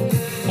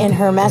in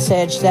her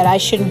message that I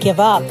shouldn't give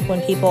up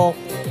when people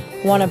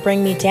want to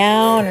bring me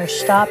down or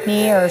stop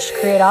me or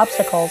create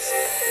obstacles.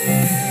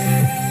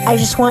 I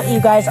just want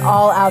you guys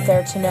all out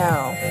there to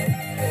know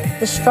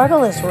the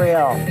struggle is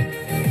real.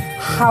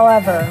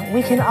 However,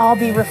 we can all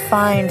be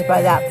refined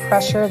by that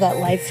pressure that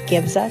life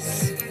gives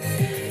us.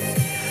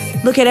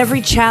 Look at every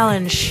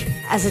challenge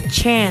as a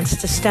chance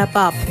to step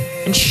up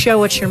and show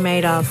what you're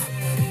made of.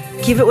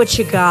 Give it what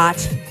you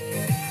got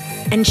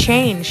and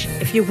change.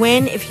 If you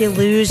win, if you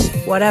lose,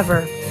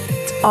 whatever.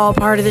 It's all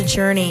part of the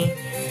journey.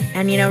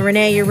 And you know,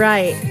 Renee, you're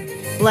right.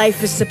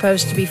 Life is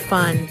supposed to be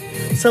fun.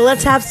 So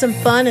let's have some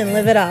fun and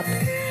live it up.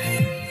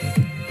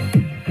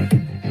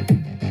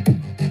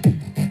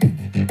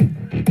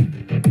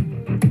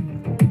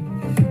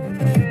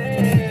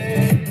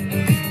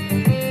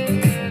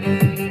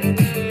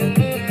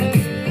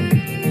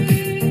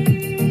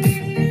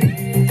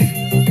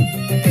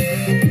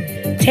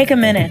 Take a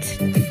minute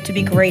to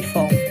be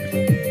grateful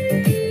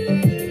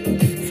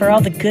for all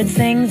the good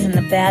things and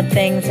the bad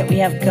things that we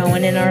have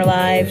going in our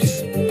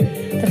lives,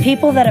 the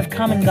people that have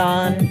come and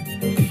gone,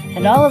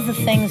 and all of the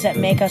things that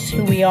make us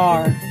who we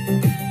are.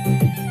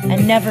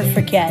 And never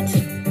forget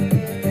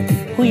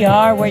who you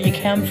are, where you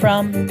come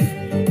from,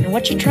 and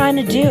what you're trying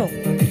to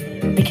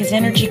do, because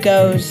energy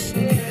goes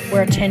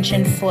where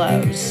attention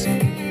flows.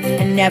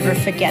 And never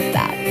forget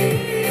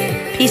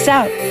that. Peace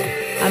out.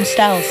 I'm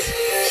Stells.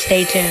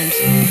 Stay tuned.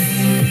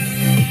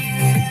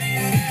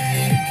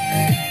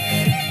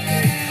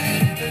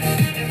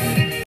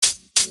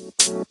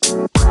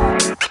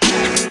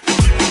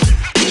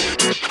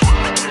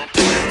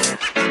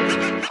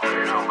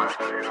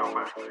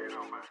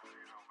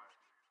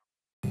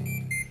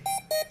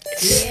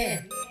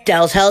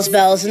 Stells Hell's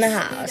Bells in the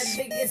house.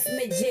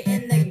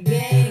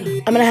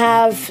 I'm gonna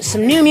have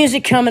some new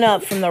music coming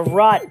up from the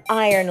Wrought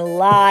Iron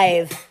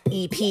Live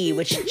EP,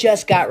 which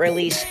just got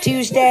released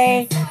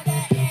Tuesday.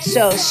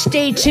 So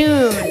stay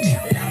tuned.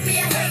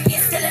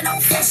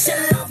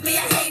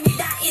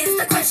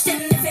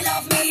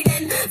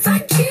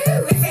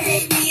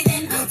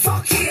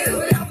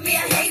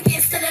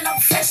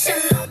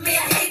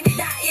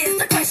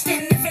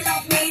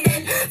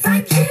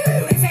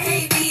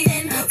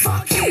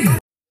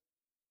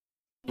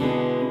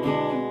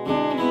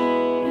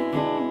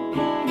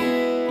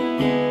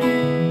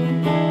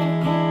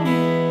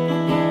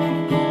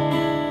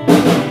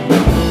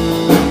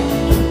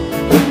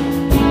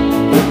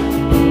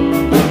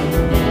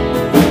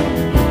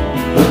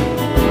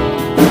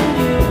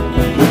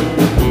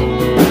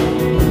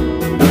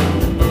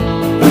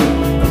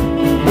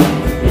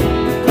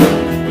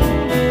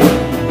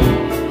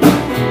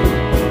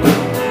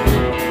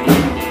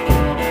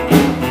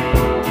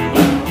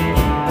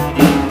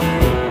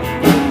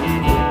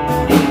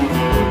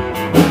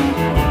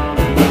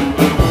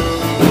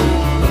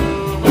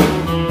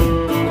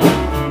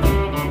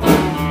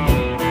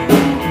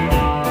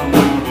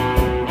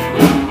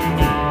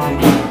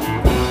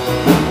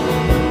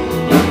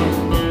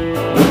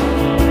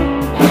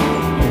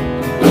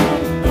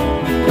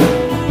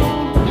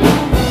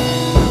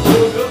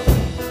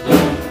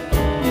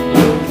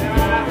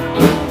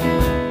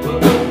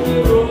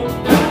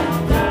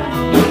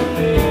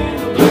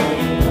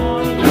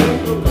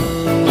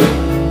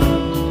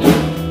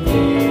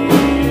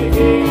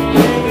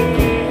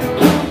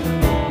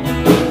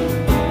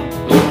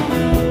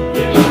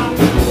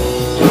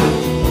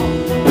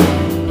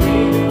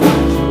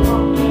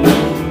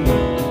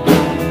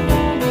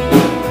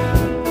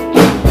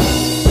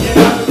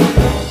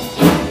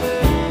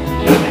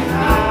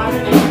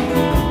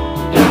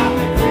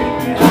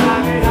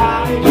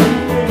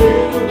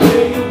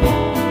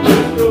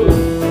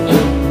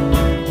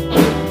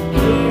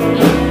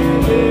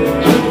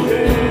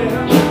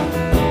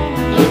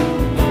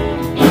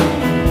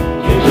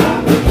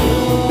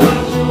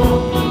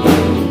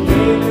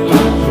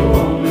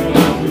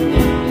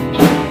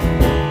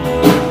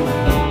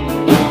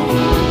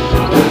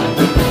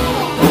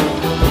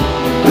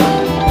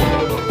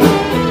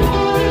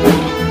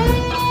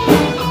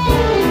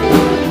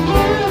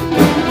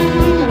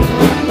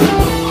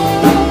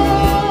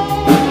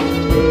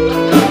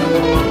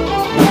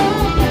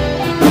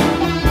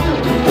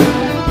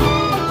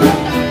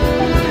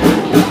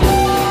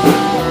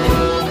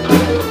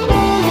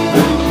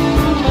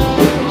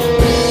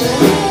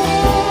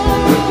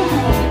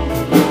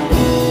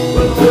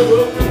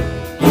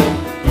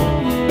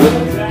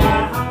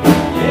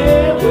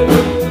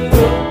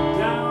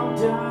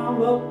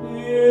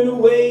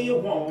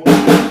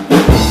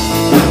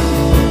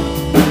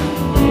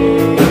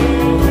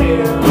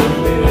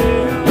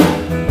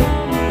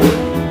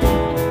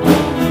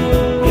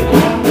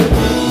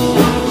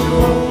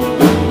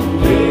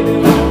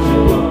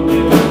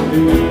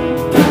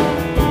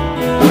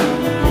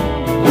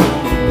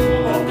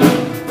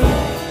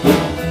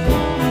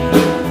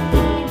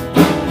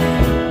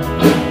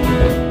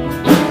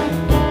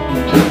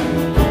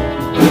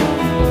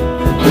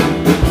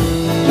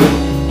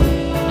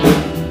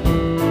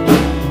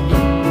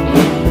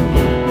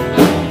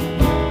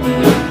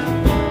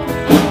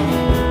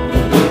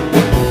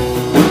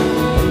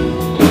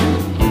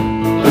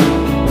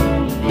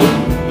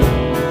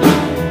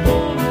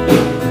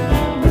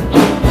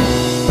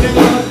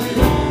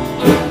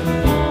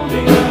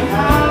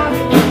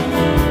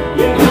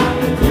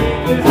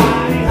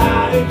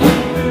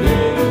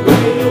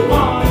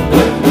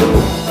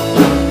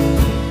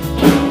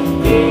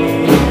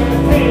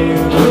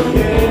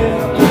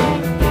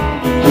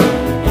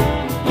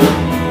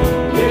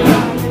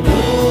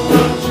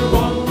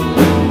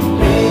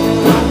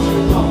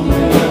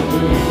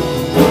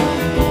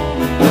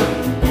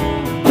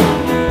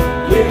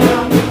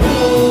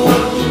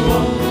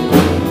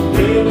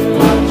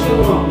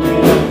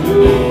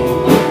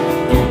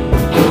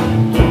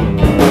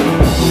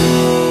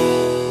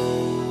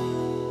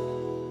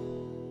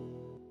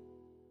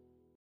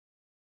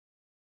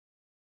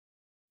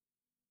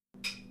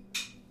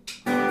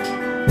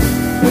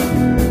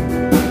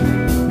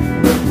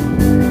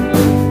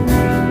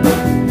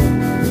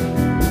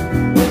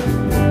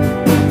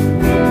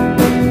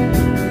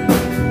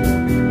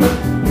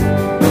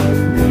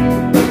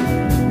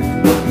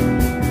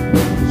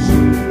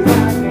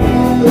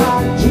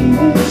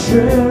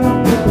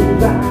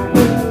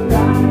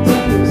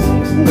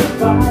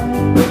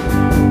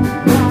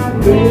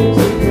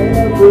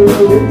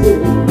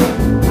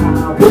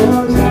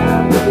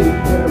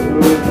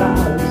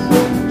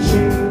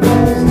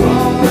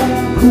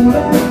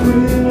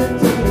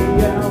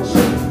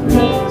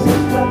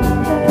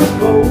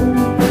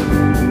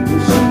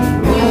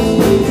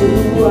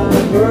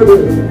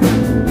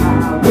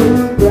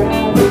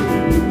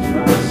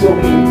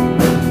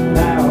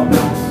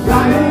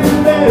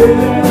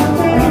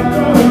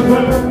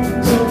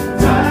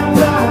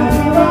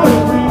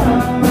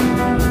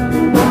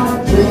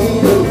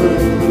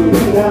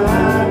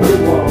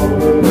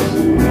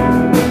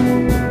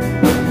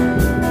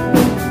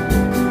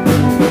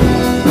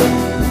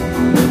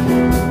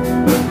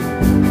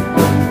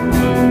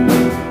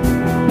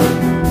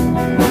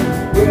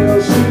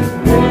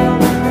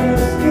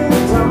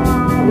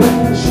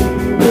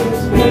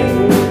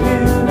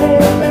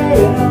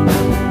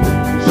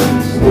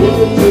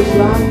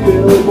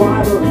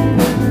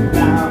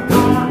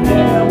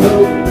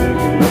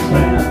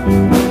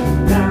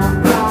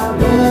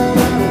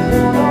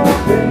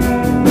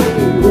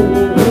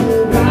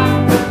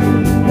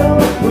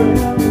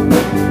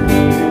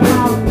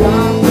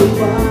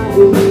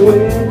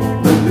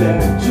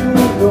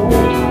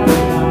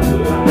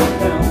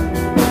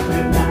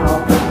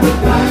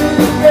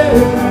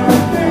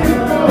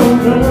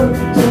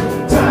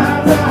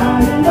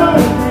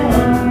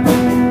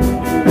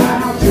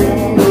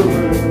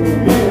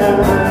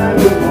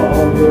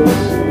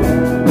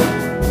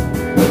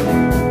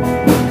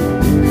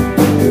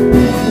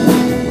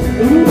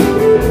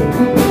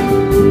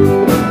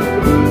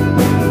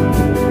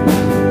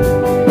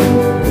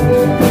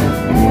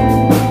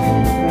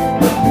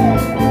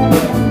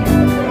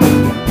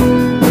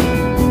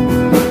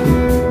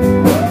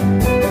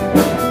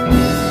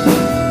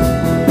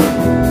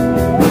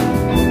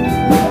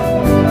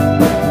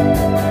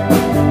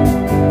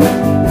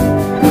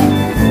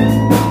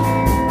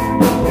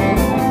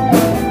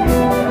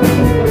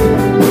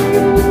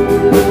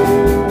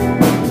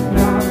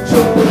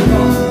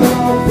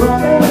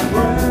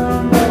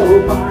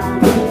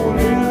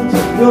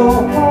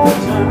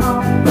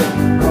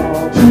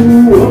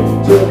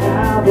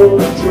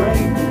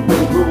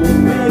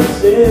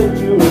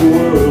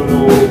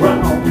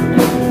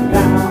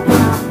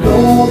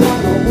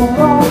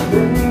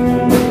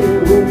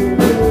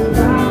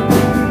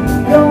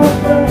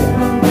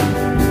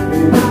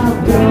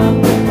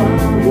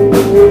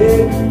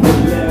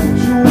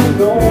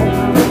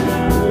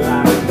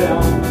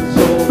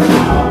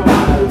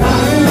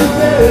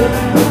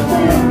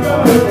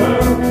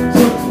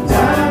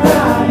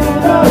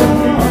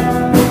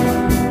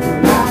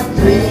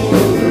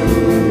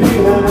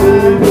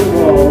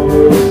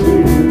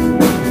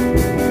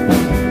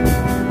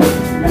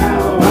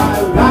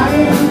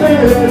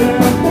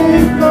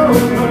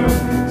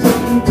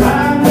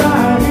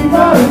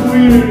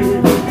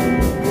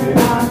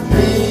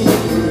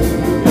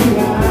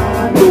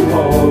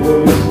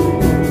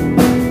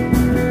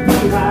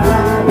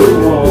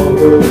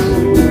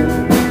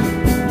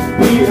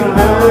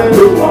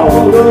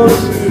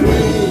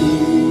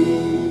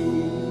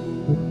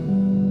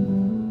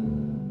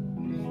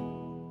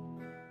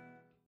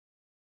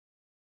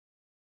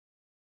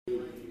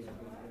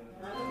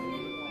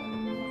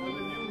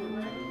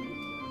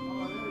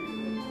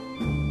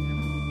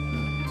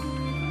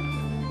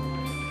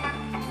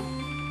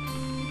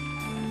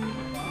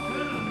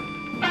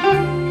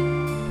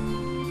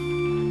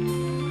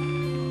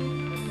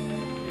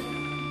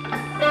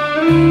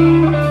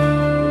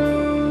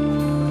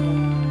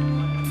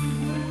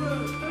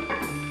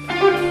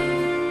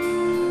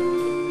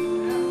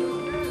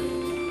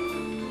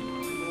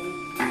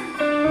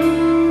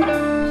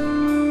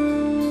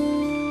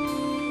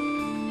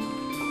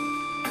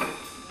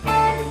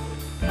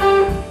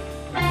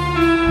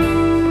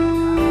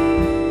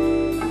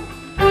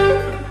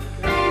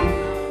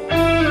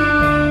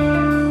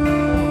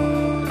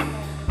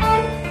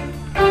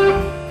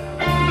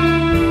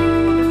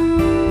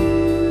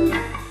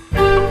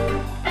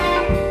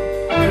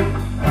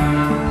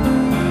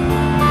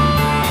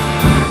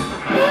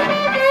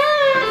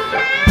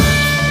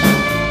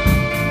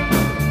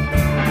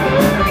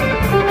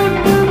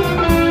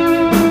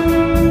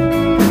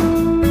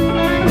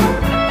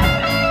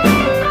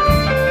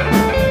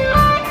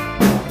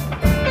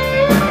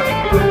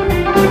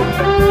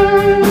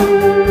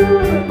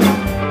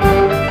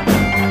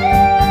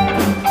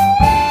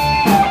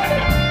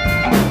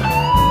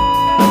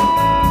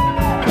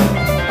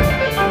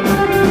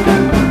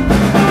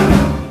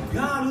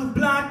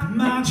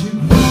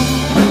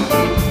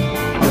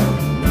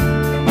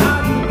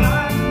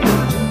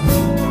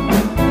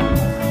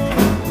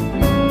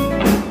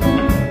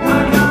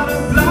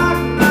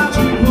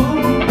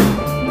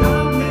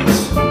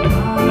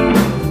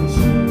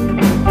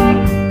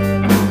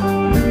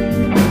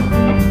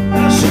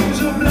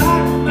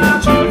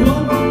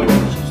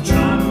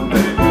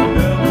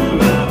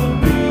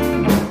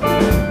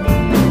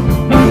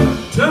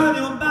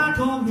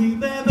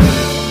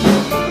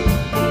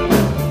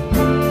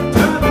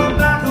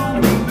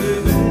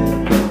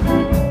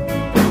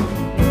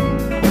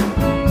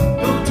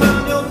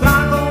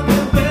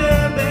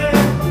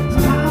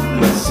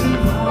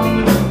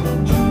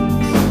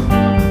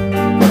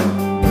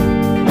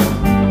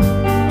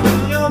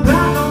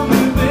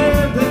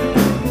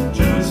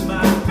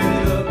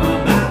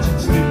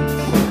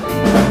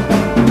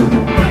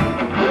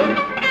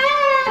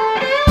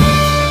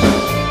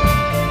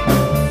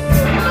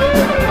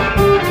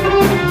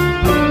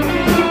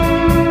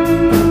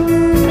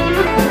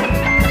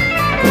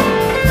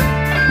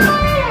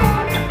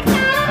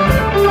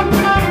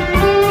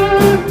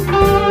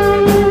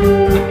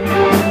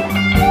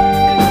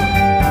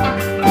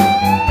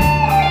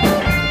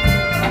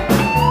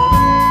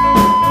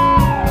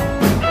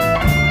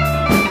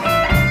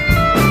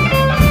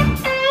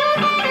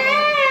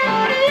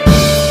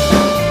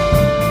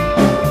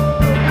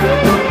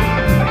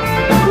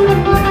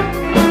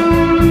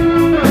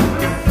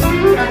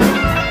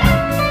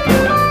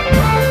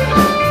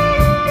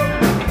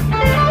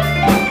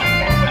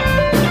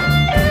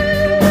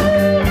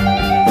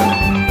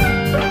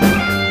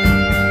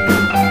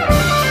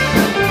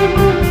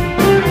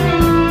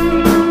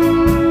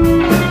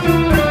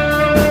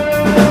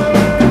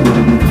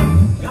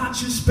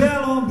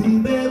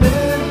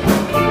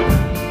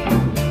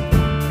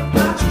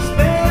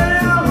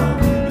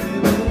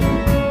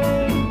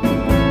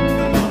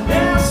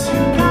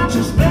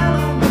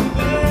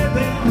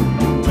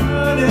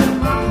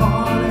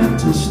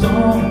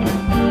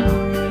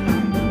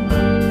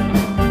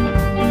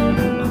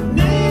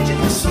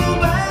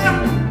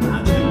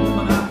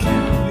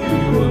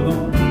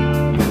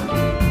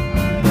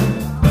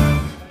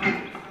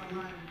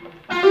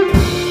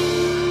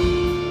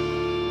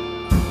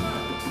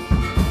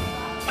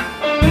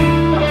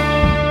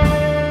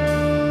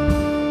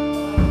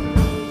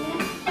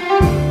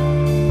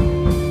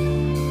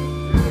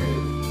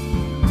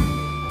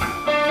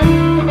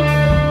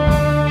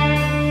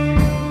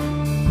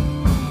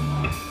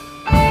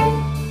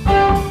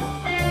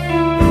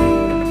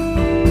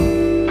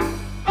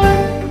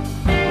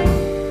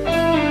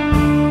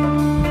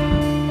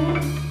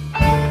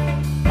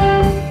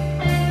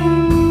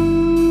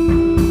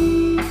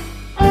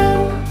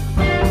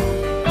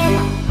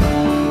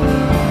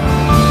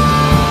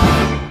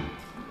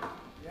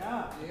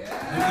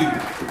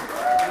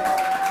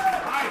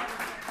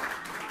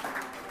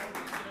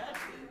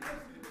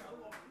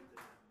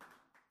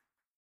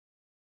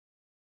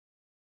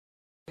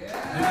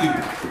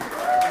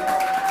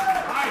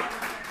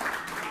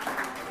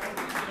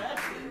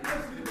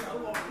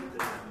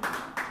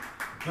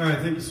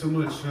 so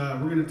much.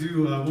 We're going to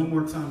do one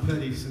more Tom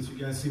Petty, since you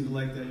guys seem to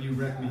like that You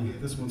Wreck Me.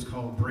 This one's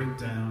called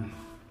Breakdown.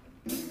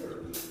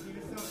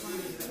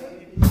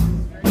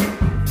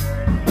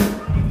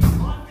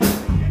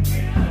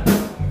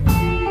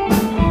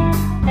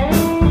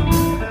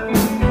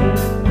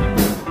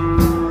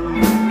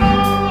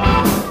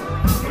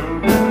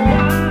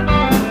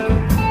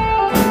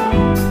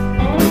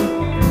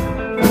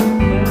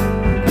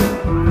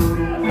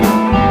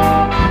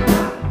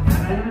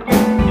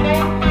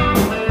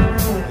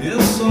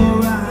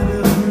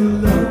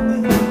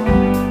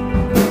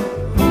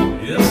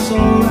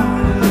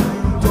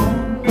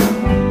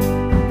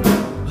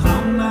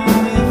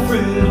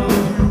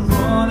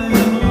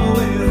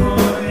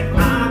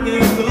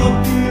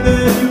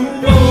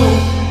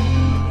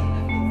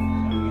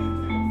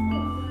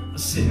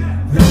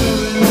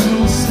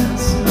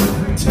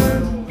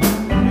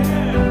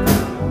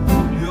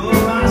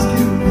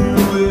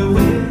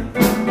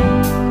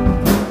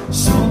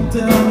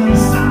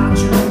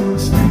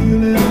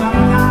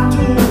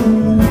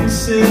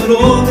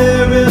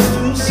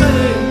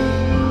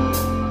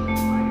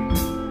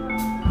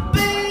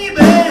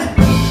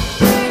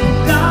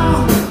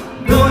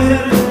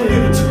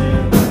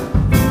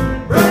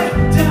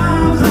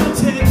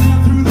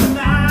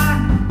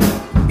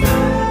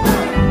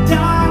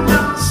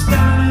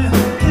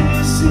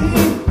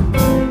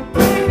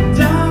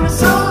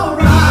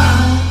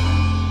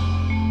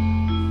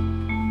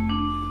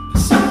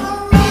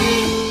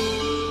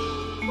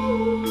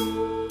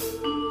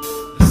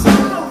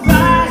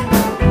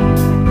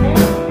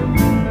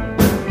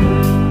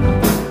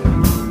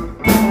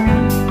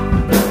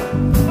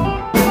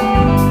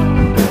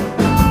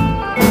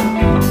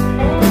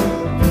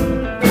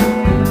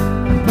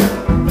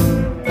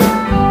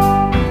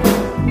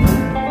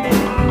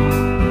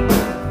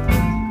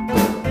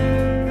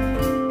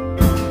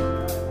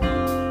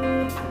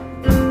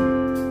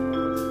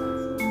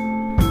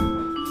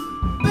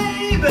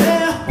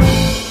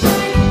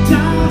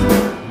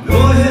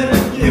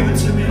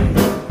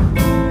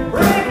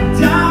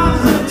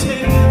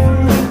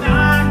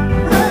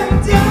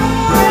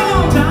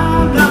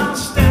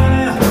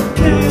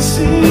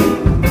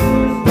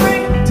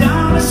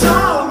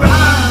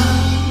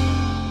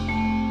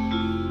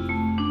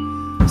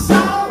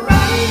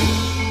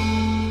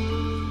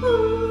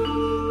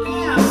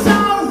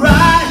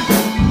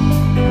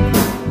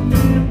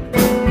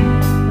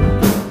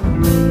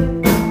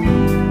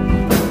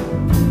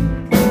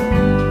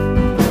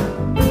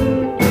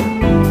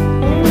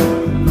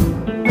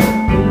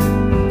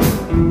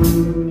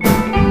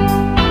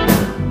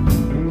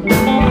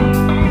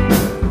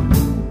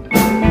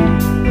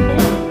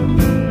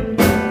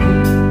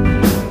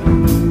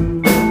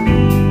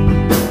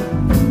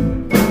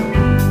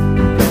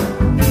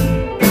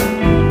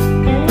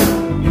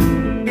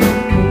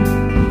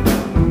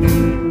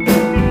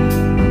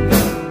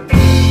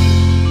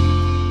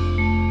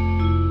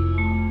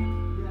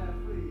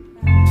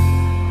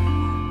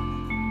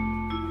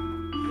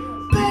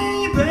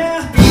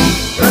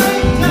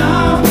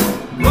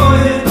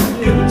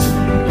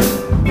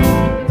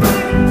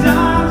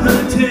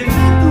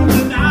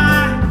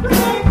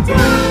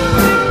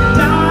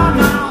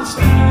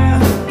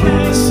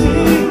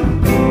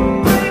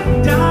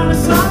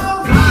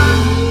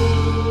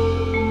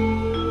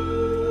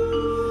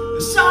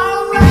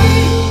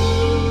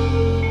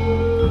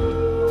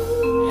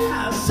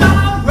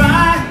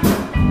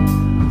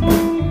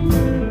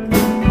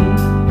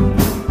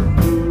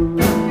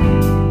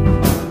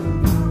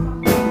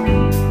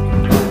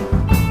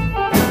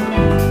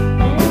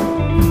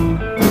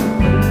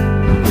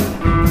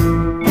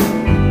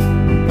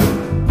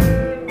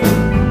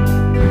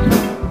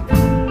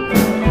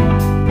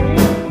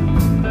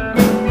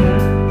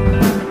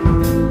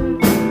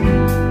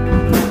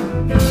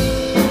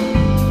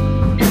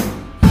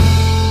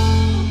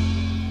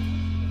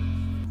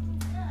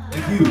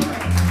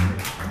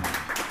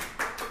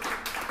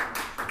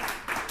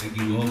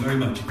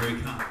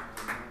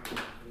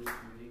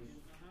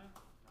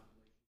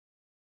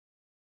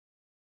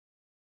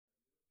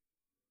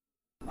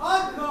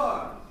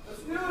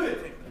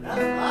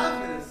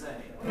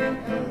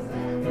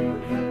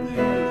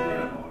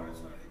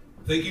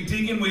 Thank you,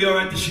 Deacon. We are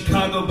at the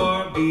Chicago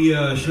Bar. Be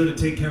sure to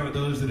take care of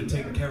those that are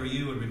taking care of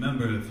you. And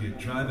remember, if you're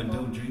driving,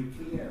 don't drink.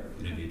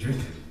 And if you're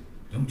drinking,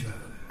 don't drive.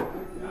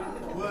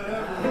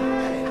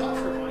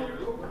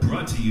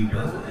 Brought to you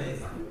by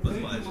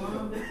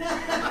Budweiser.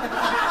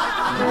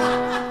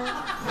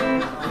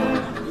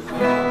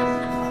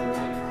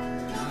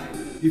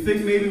 You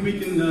think maybe we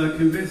can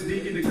convince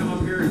Deacon to come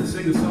up here and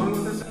sing a song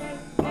with us?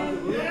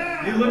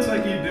 Yeah! He looks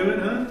like he'd do it,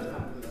 huh?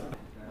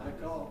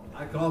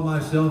 I call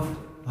myself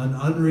an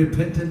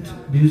unrepentant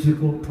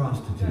musical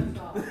prostitute.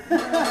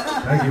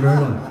 Thank you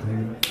very much.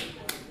 Thank you.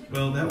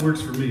 Well, that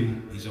works for me.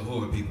 He's a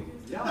whore, people.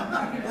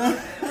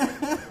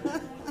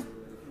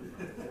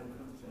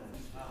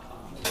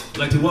 I'd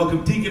like to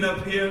welcome Deacon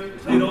up here.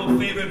 Played old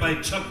favorite by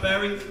Chuck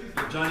Berry,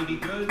 Johnny Be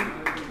Good.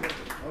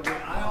 Okay,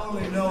 I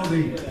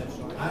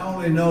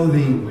only know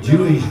the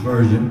Jewish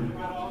version.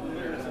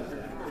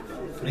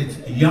 It's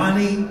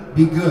Yanni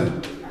Be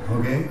Good.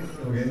 Okay?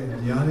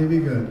 Okay? Yanni Be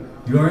Good.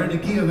 You are in the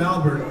key of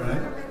Albert,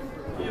 right?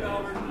 Key of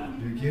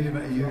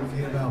Albert. You're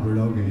key of Albert,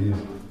 okay. Yeah.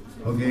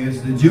 Okay,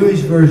 it's the Jewish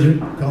version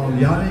called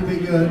Yanni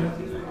Be Good.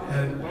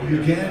 And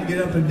you can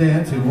get up and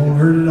dance. It won't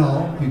hurt at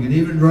all. You can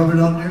even rub it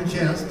on your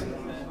chest.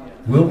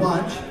 We'll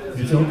watch.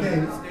 It's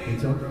okay.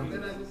 It's okay.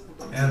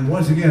 And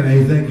once again,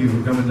 hey, thank you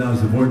for coming down and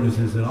supporting us.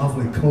 It's an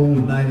awfully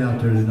cold night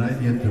out there tonight,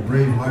 yet the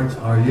brave hearts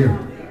are here.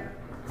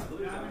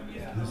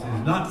 This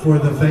is not for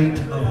the faint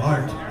of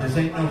heart. This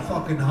ain't no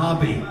fucking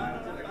hobby.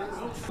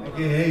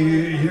 Okay,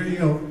 hey, here you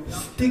go.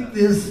 Stick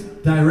this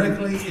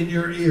directly in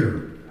your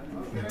ear.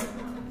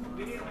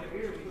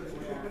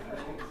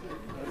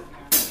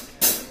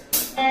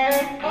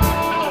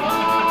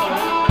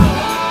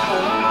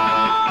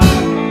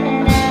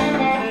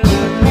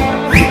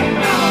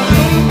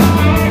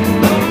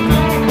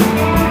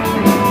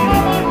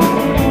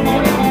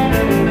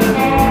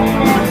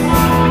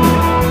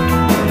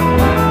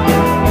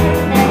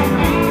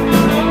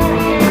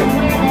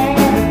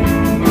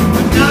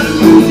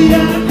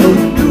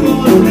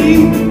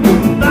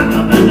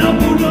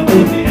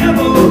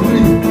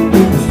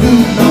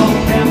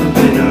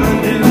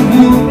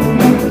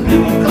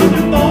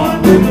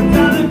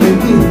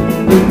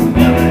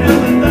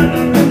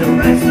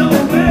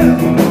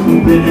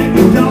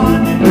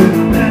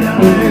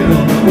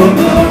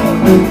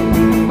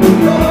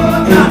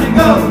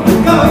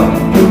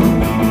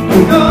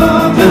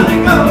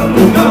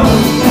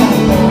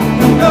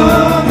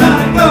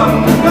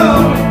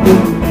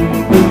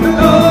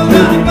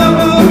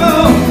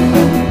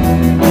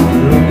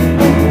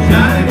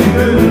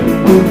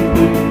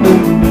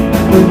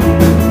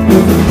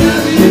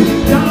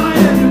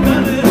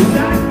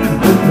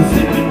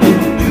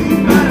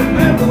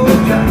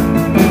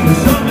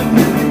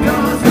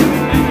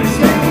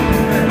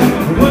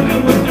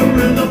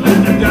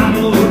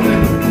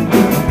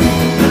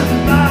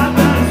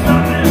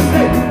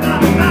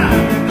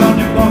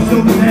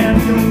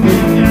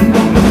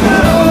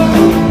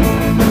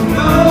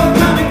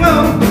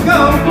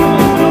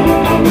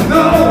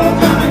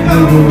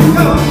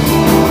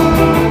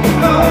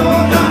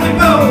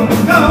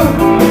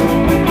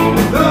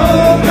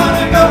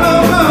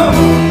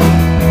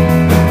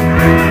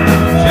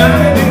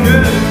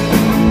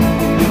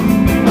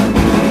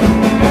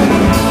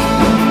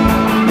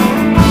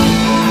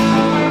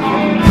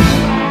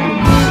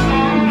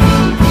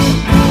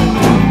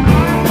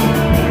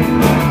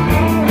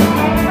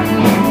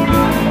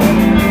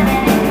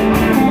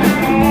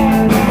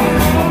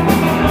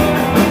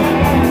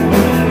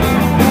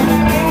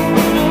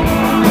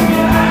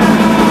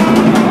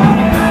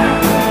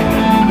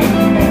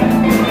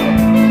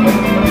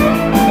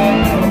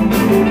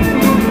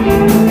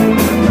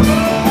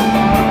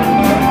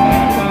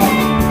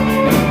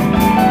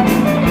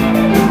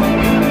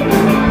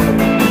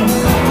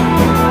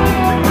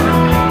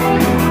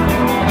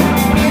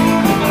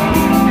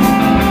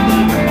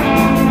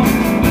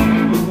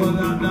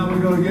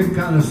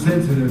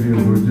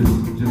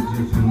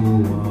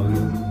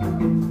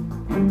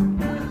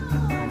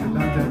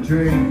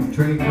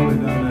 Train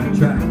coming down that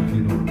track,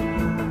 you know.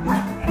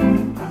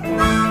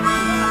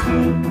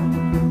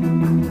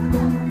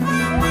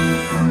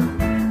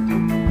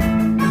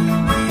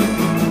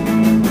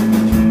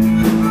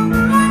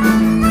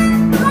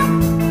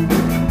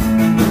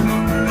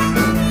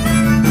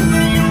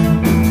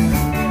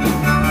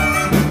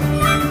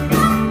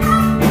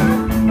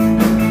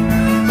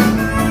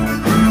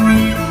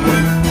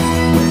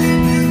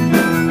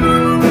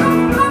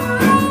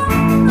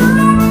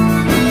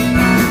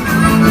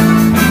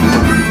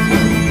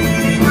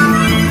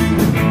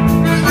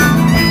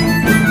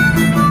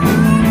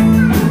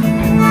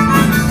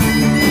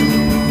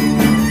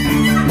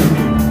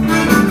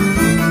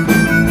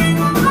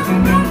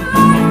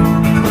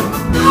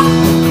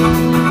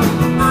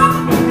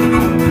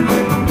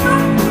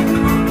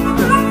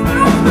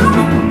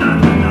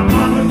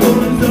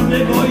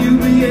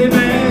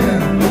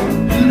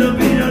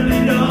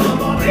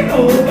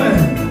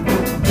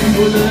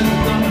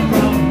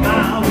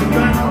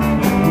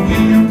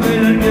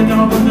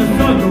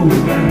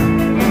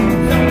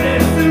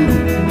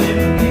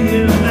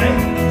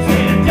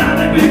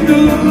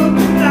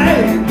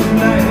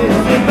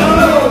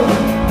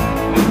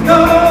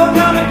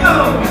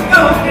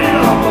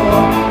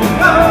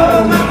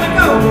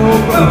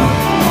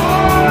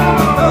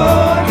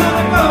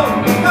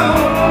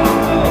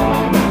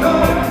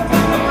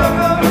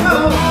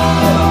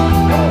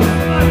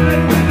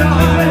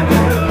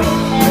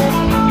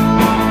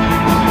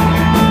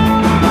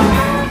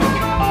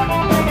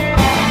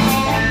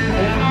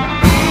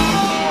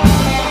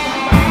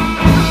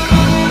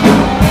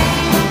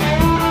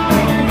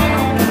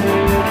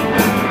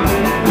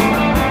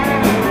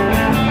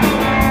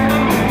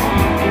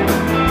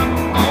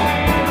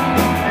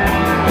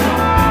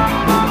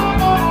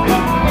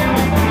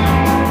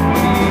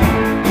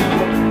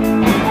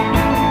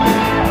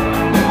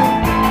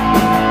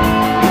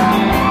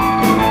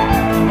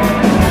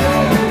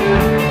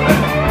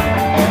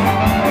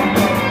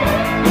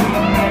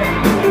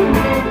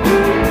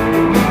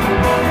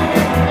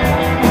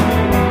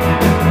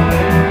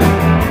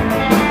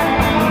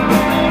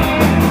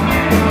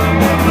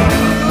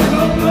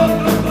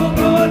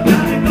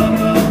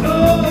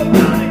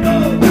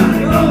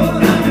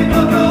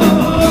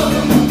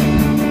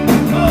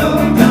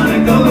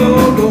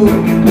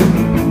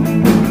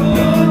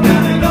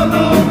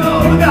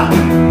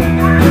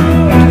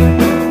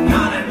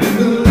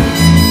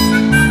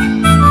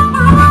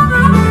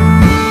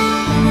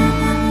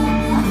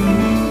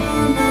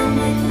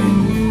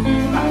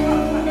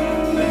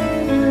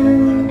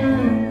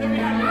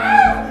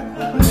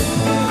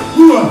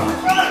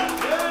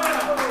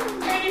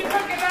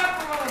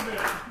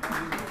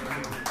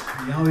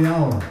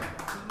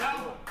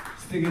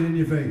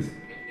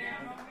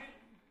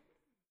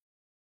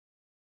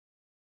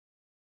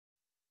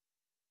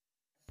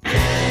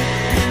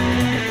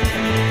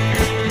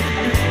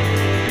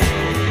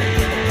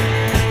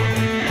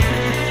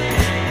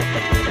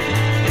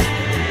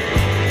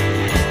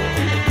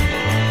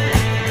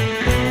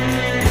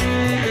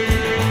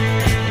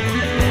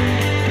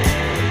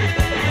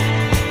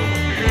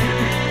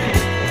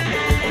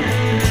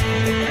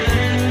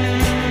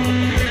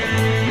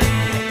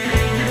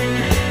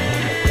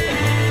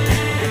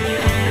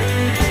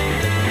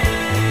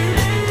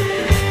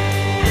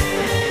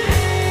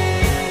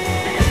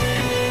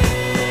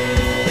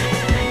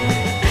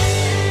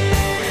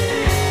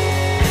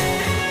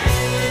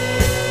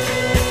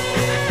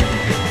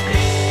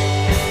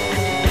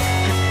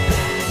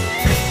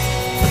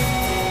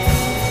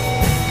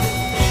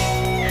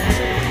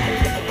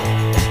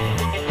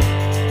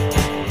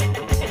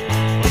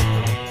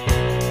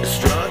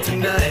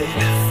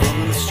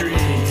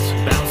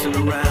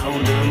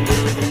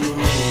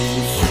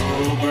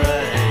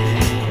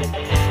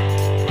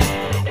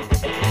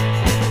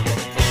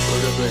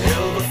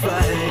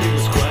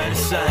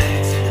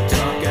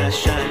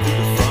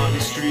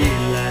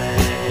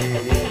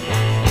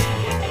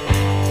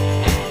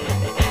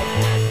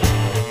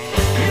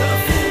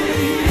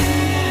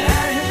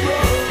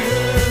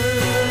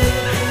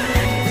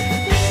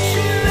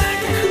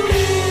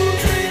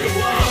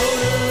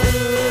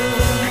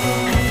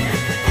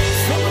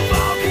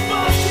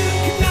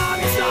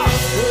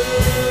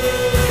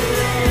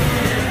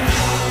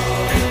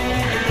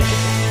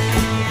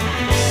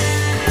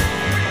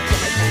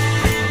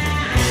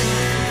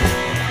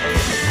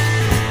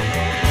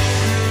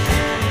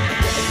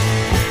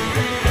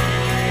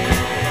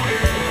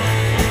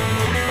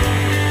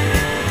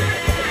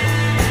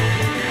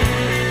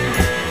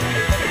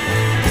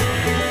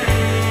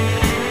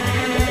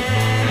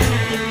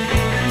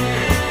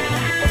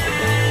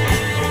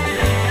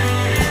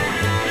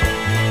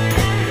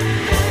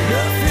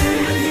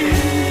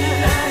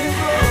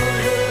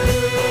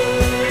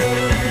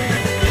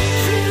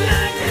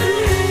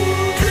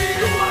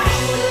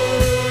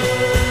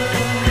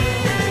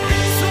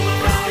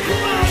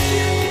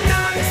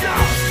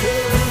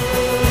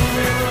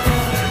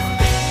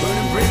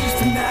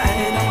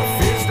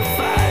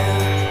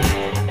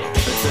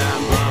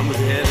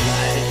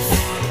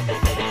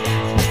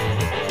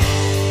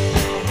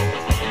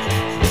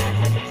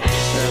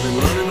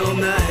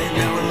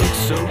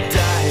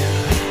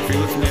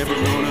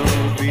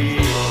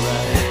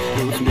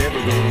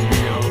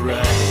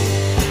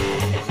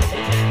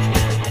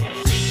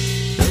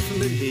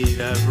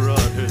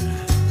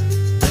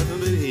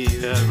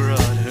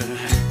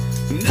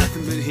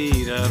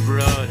 I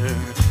brought her.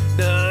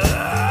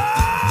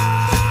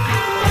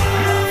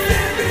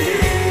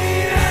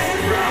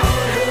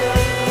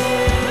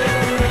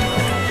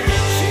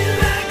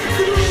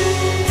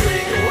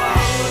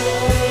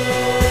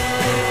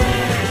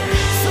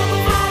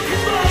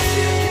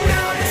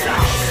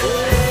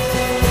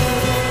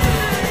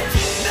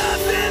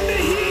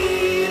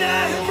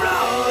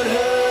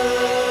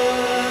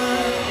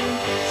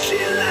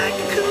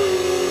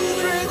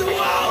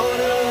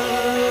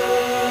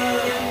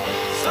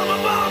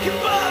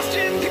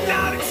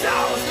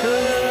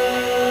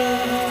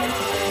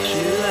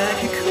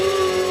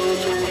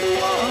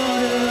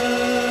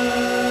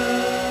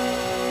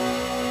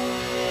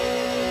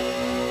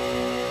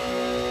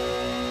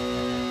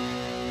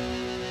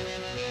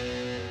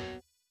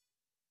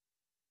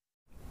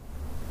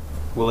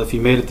 Well, if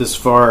you made it this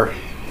far,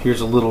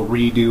 here's a little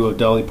redo of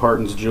Dolly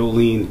Parton's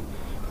Jolene.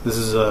 This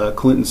is a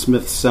Clinton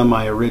Smith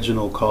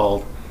semi-original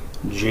called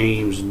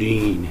James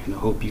Dean, and I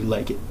hope you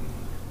like it.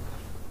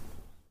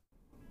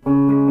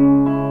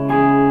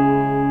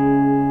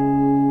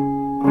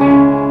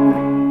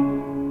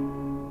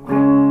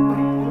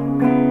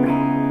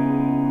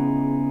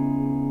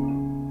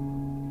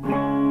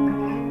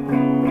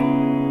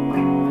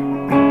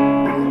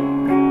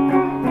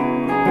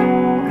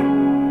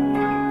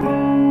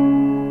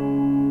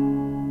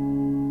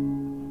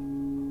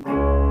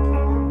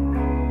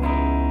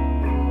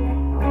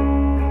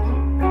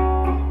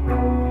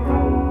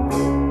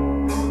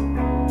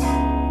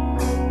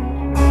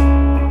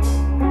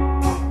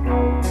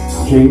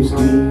 James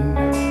Dean,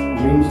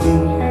 James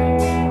Dean,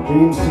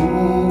 James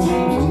Dean,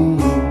 James Dean.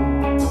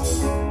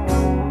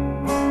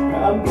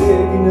 I'm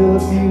begging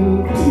of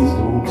you, please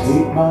don't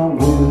take my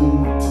woman.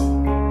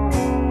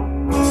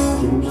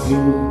 James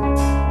Dean,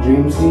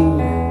 James Dean,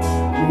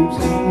 James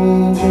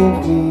Dean, James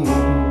Dean.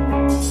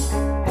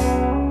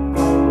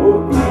 Oh,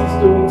 please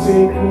don't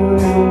take her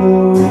in the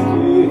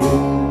weekend.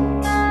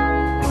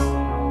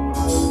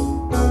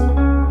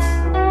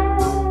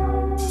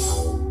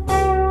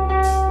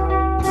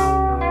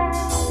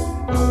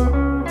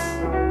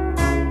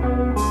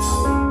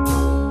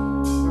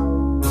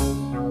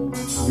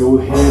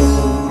 You're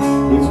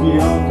handsome, it's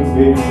beyond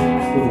compare,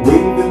 with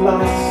wavy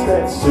lights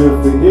that surf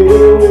the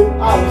hair, with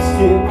olive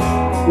skin,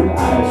 with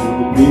eyes with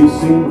a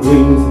piercing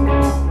gleam.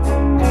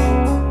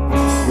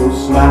 Your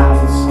smile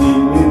is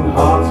stealing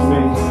hearts,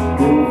 man.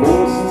 Your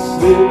voice is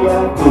slick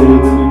like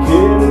gold, and you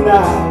can't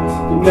deny,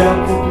 cannot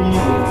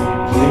compete with you,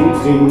 James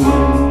Dean.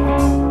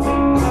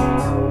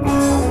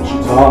 She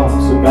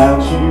talks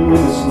about you in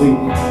her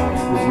sleep.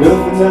 There's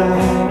nothing I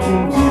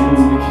can do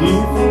to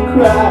keep from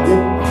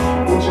crying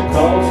when she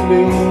calls me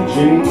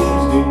James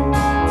Dean.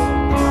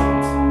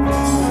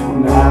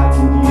 And I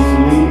can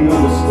easily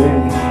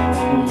understand that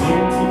you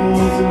can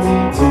easily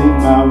take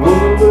my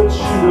woman, but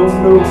you don't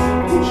know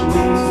what she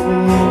means to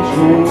me,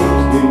 James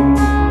Dean.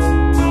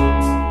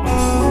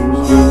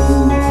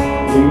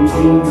 James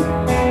Dean,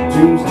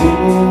 James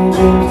Dean,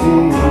 James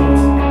Dean.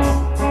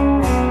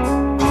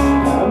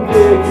 I'm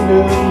begging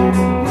of you,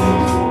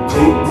 please don't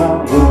take my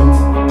woman.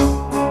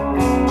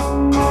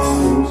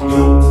 James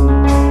Dean.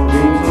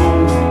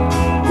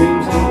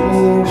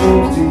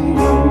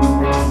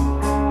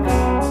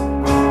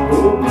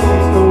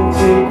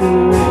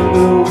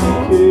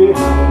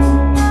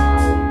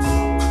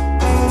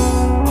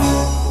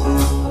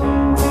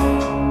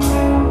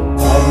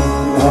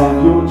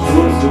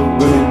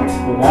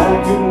 I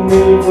can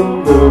never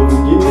love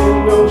again.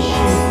 No,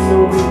 she's no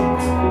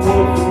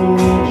one for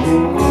me,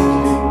 James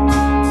Dean.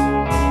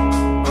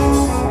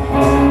 I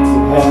had to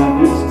have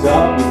this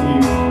talk with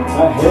you.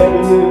 My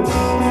happiness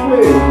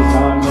depends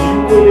on you,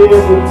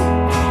 whatever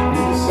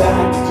you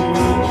decide to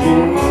do,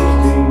 James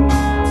Dean.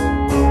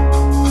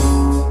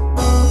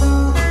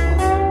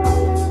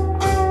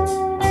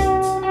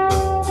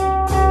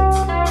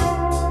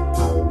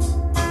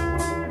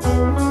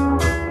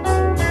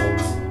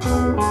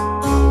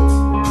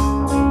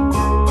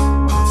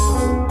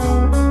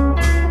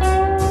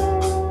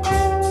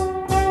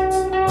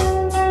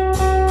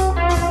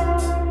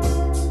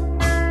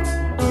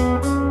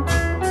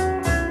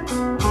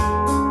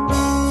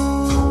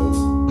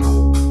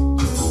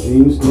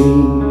 James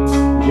Dean,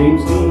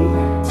 James Dean,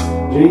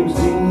 James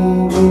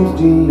Dean, James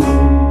Dean.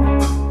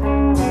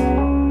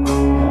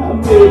 I'm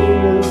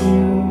begging of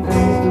you,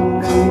 please don't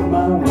take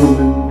my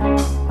woman.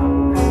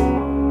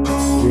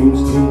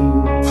 James Dean,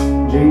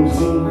 James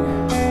Dean,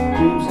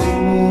 James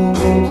Dean,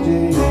 James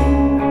Dean.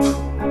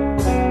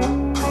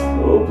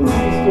 Oh,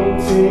 please don't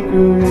take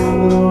her in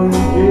the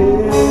weekend.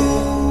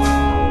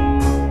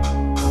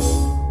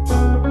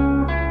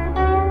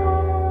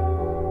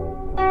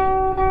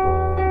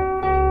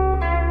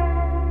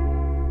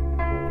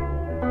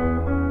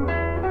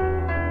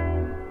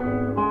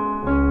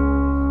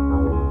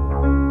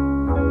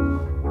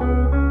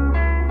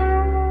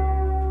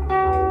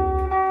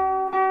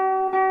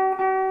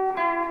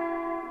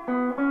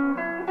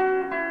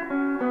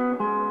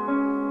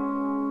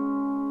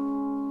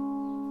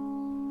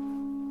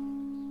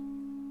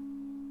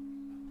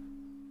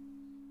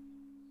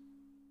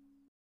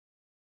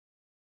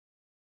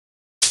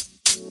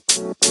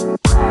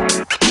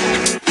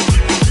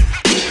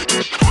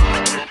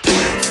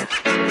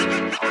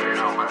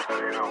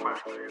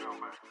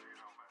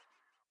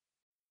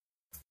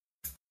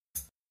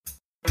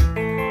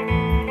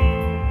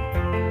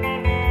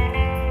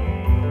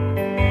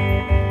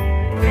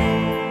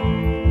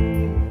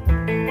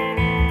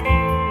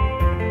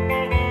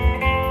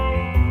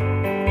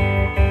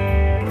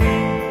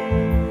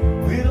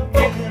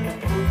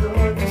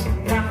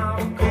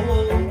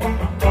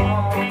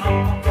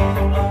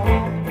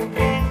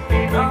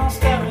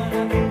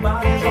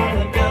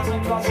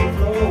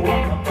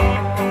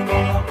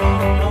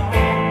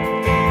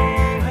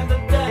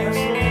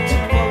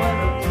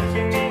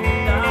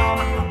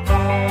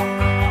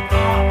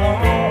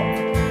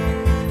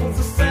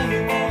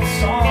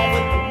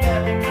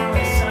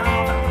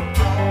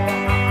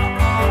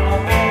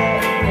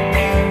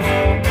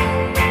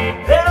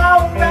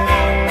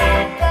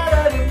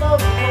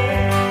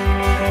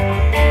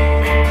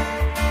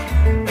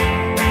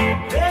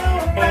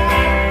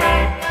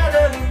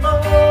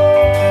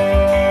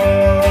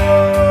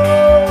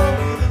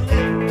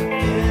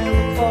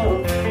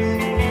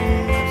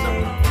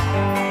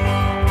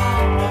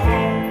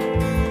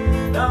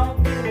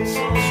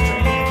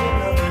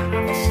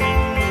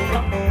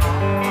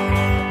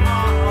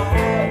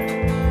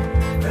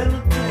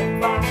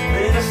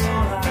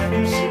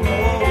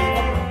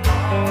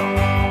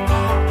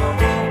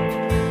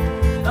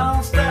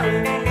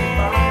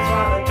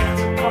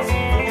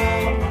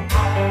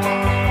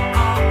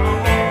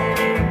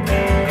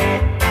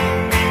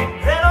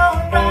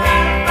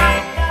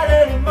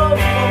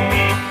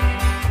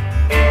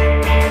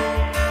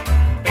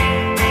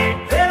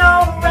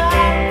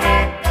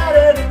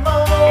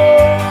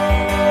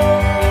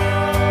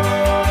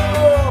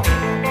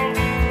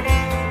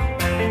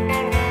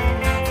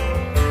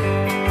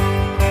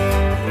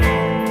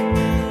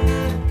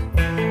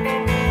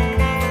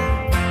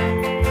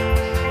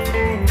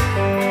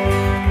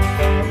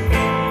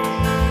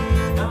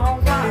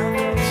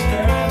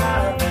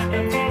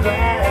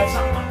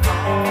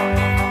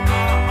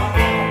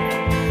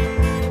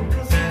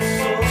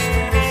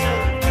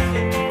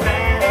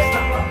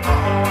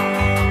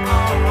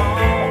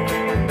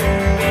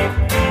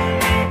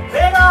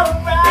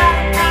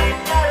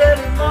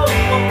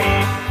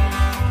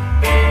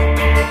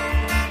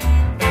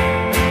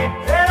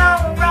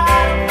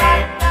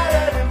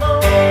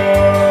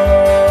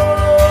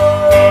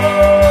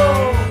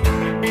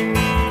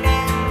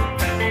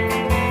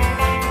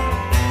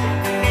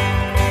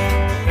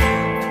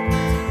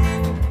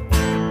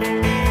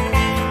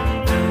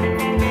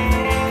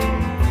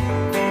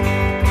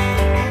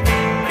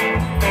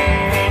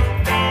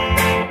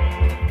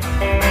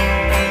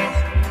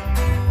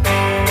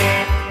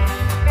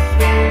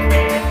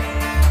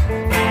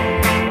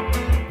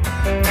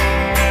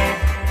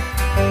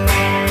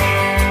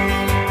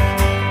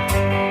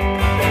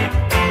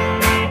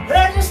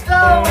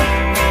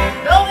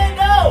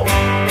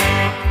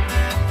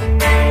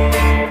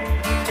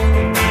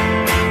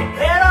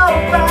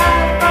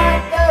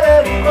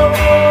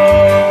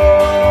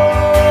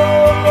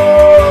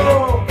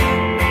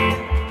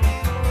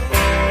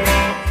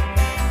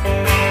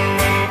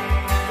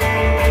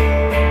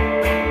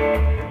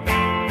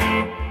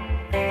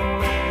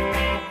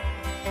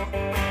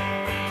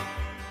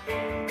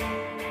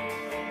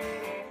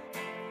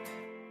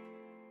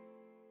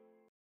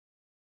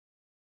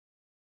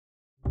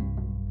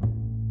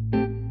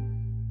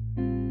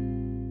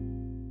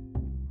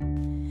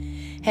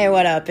 Hey,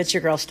 what up? It's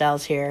your girl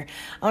Styles here.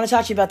 I want to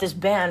talk to you about this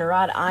band,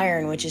 Wrought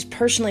Iron, which is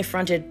personally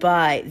fronted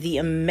by the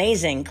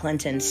amazing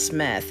Clinton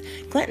Smith.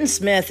 Clinton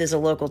Smith is a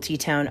local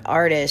T-Town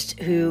artist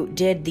who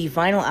did the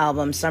vinyl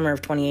album summer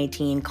of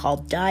 2018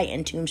 called Die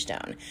in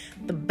Tombstone.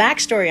 The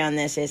backstory on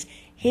this is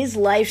his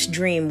life's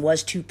dream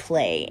was to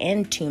play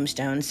in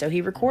Tombstone, so he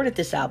recorded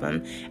this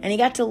album, and he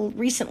got to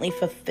recently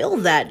fulfill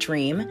that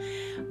dream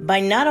by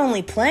not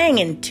only playing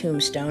in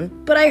Tombstone,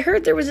 but I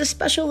heard there was a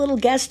special little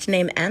guest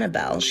named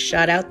Annabelle,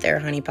 shout out there,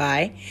 honey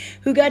pie,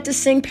 who got to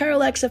sing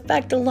Parallax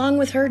Effect along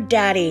with her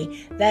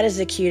daddy. That is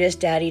the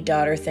cutest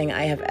daddy-daughter thing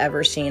I have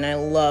ever seen. I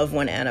love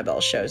when Annabelle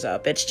shows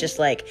up. It's just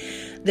like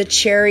the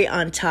cherry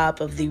on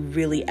top of the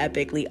really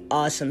epically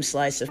awesome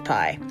slice of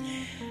pie.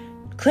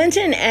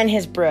 Clinton and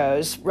his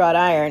bros, Wrought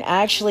Iron,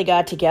 actually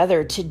got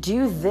together to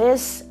do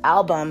this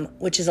album,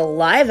 which is a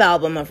live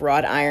album of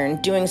Wrought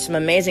Iron, doing some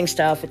amazing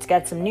stuff. It's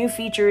got some new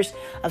features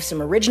of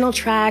some original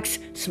tracks,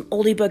 some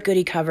oldie but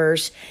goodie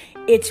covers.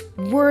 It's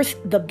worth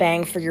the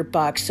bang for your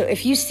buck. So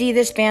if you see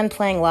this band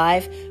playing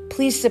live,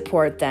 please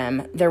support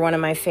them. They're one of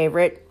my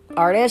favorite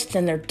artists,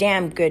 and they're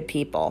damn good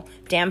people.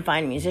 Damn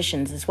fine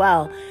musicians as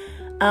well.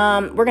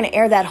 We're going to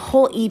air that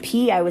whole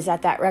EP. I was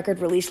at that record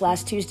release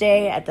last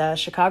Tuesday at the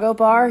Chicago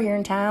bar here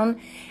in town.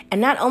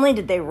 And not only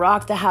did they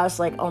rock the house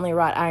like only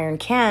Wrought Iron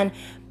can,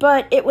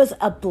 but it was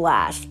a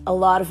blast. A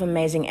lot of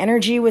amazing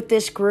energy with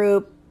this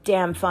group.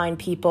 Damn fine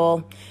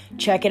people.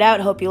 Check it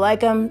out. Hope you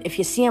like them. If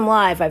you see them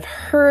live, I've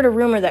heard a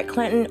rumor that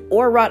Clinton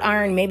or Wrought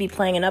Iron may be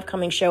playing an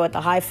upcoming show at the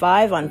High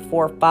Five on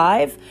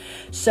 4/5.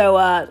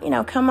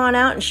 So, come on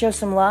out and show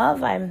some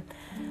love. I'm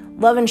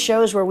loving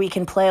shows where we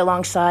can play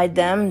alongside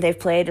them. They've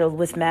played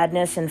with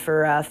Madness and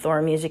for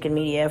Thor Music and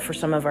Media for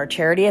some of our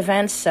charity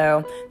events.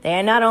 So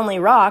they not only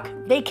rock,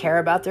 they care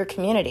about their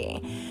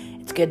community.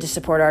 It's good to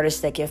support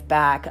artists that give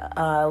back,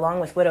 along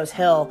with Widow's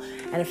Hill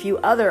and a few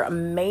other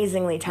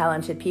amazingly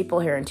talented people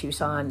here in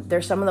Tucson.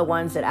 They're some of the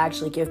ones that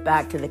actually give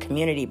back to the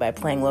community by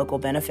playing local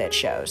benefit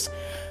shows.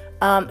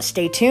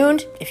 Stay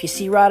tuned. If you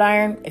see Wrought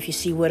Iron, if you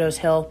see Widow's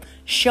Hill,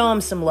 show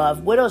them some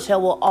love. Widow's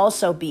Hill will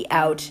also be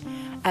out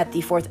at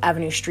the 4th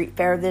Avenue Street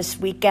Fair this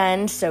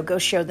weekend, so go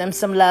show them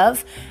some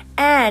love.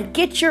 And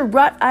get your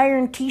Wrought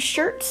Iron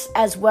t-shirts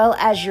as well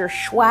as your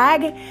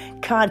swag.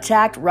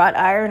 Contact Wrought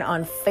Iron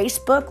on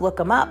Facebook. Look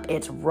them up.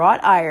 It's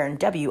Wrought Iron,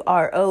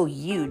 WROUGHTIRON.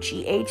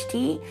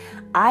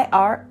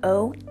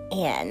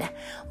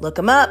 Look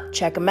them up.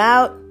 Check them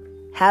out.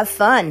 Have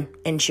fun.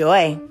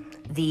 Enjoy.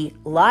 The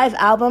live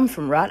album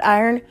from Wrought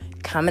Iron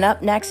coming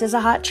up next is a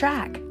hot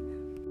track.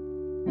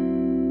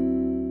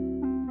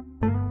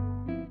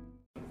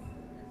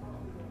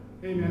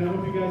 Hey man, I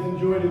hope you guys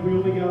enjoyed it. We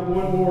only got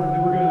one more, and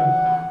then we're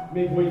gonna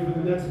make way for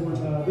the next one.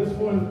 This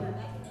one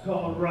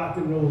called Rock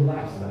and Roll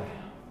Lifestyle.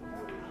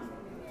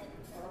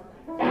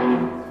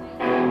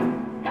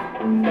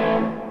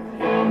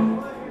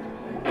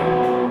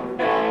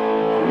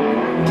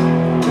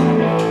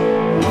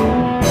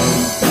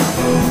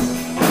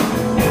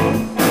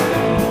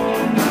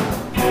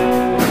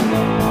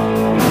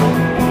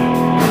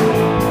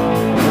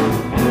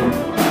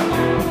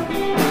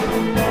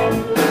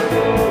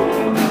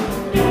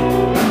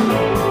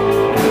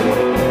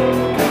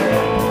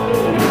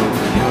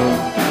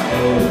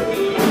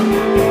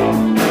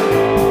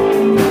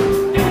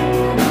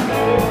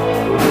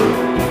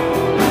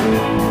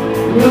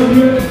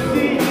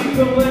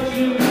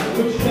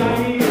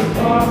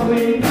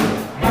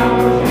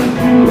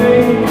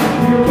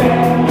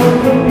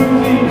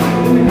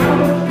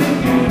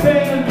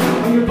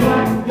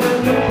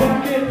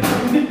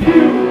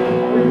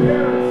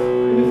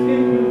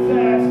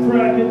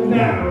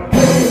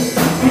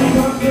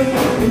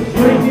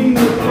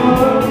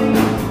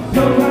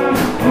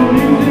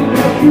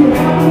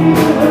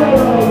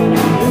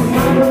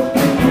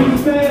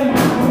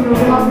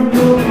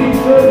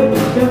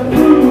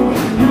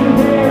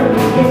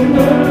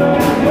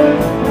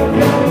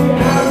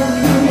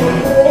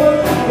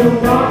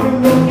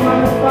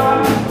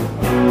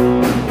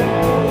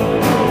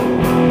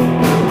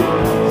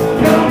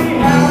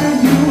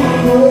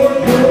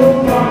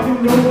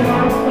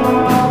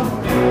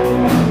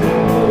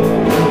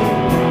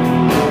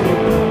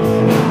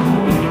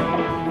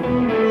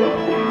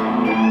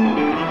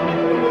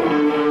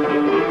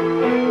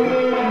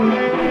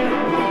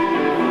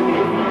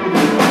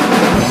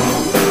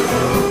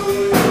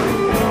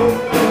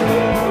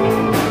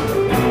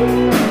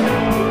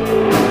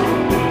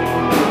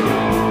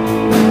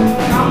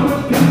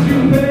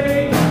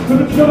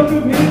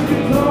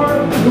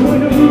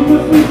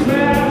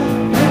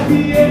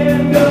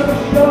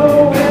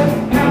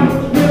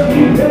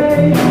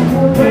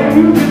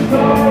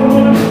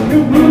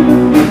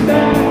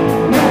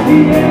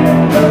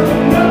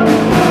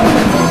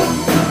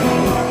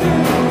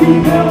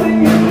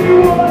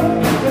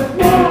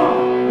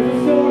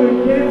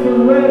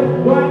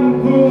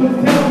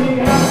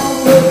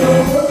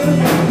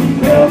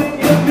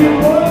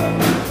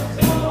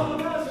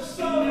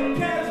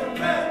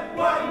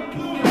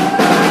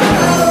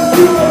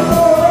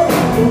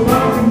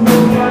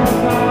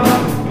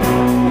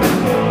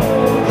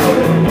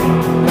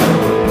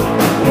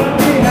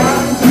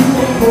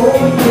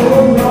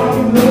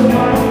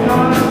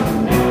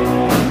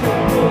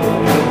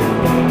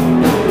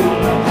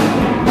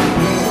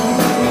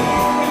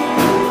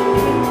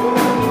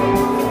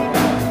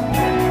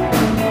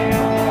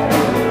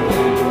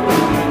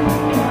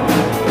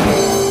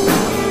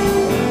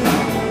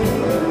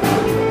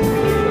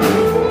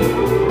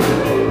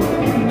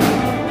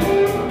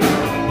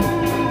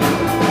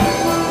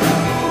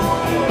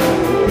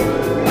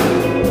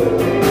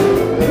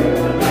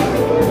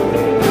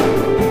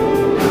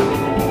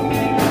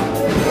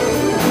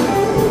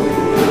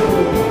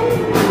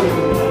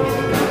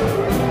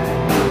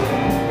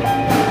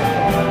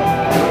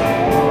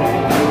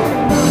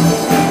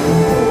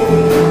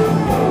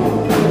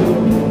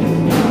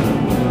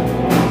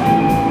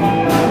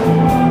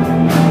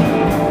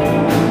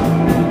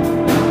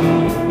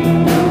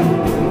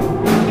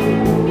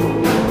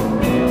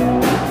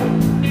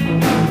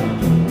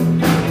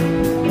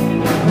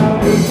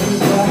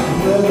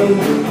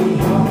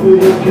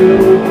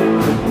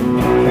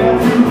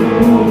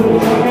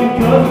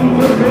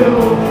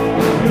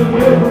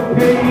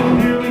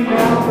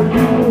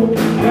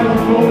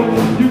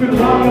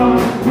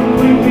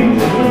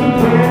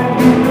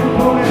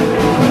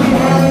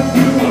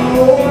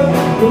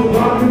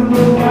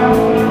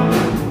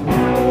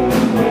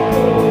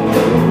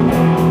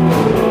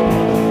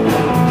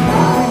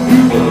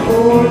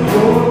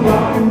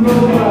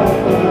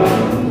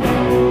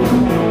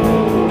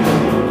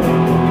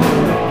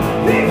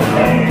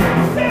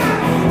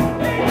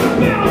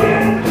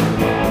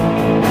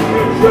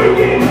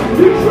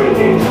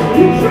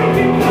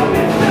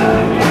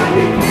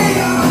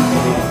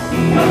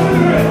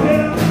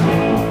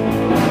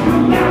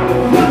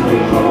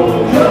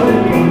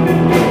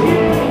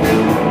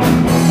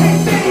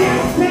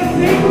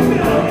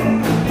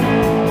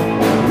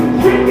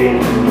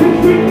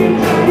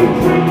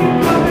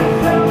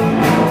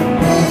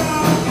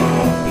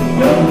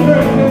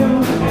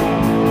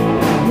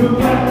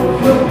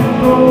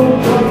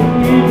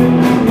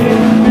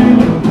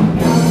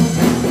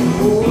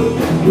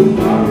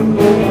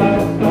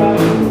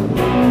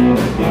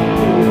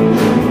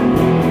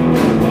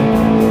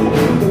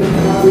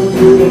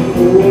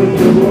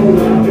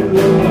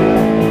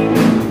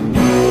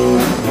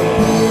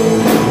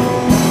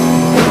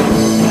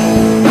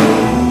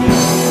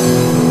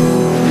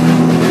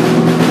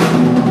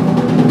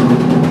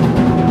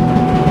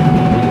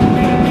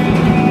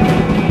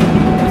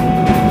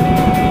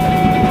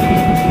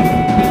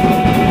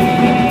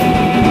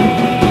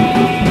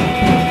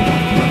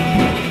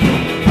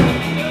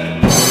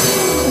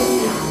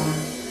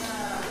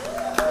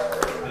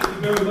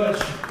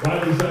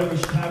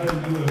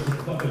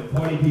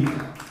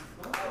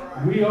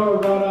 We are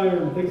Wrought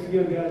Iron. Thanks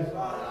again, guys.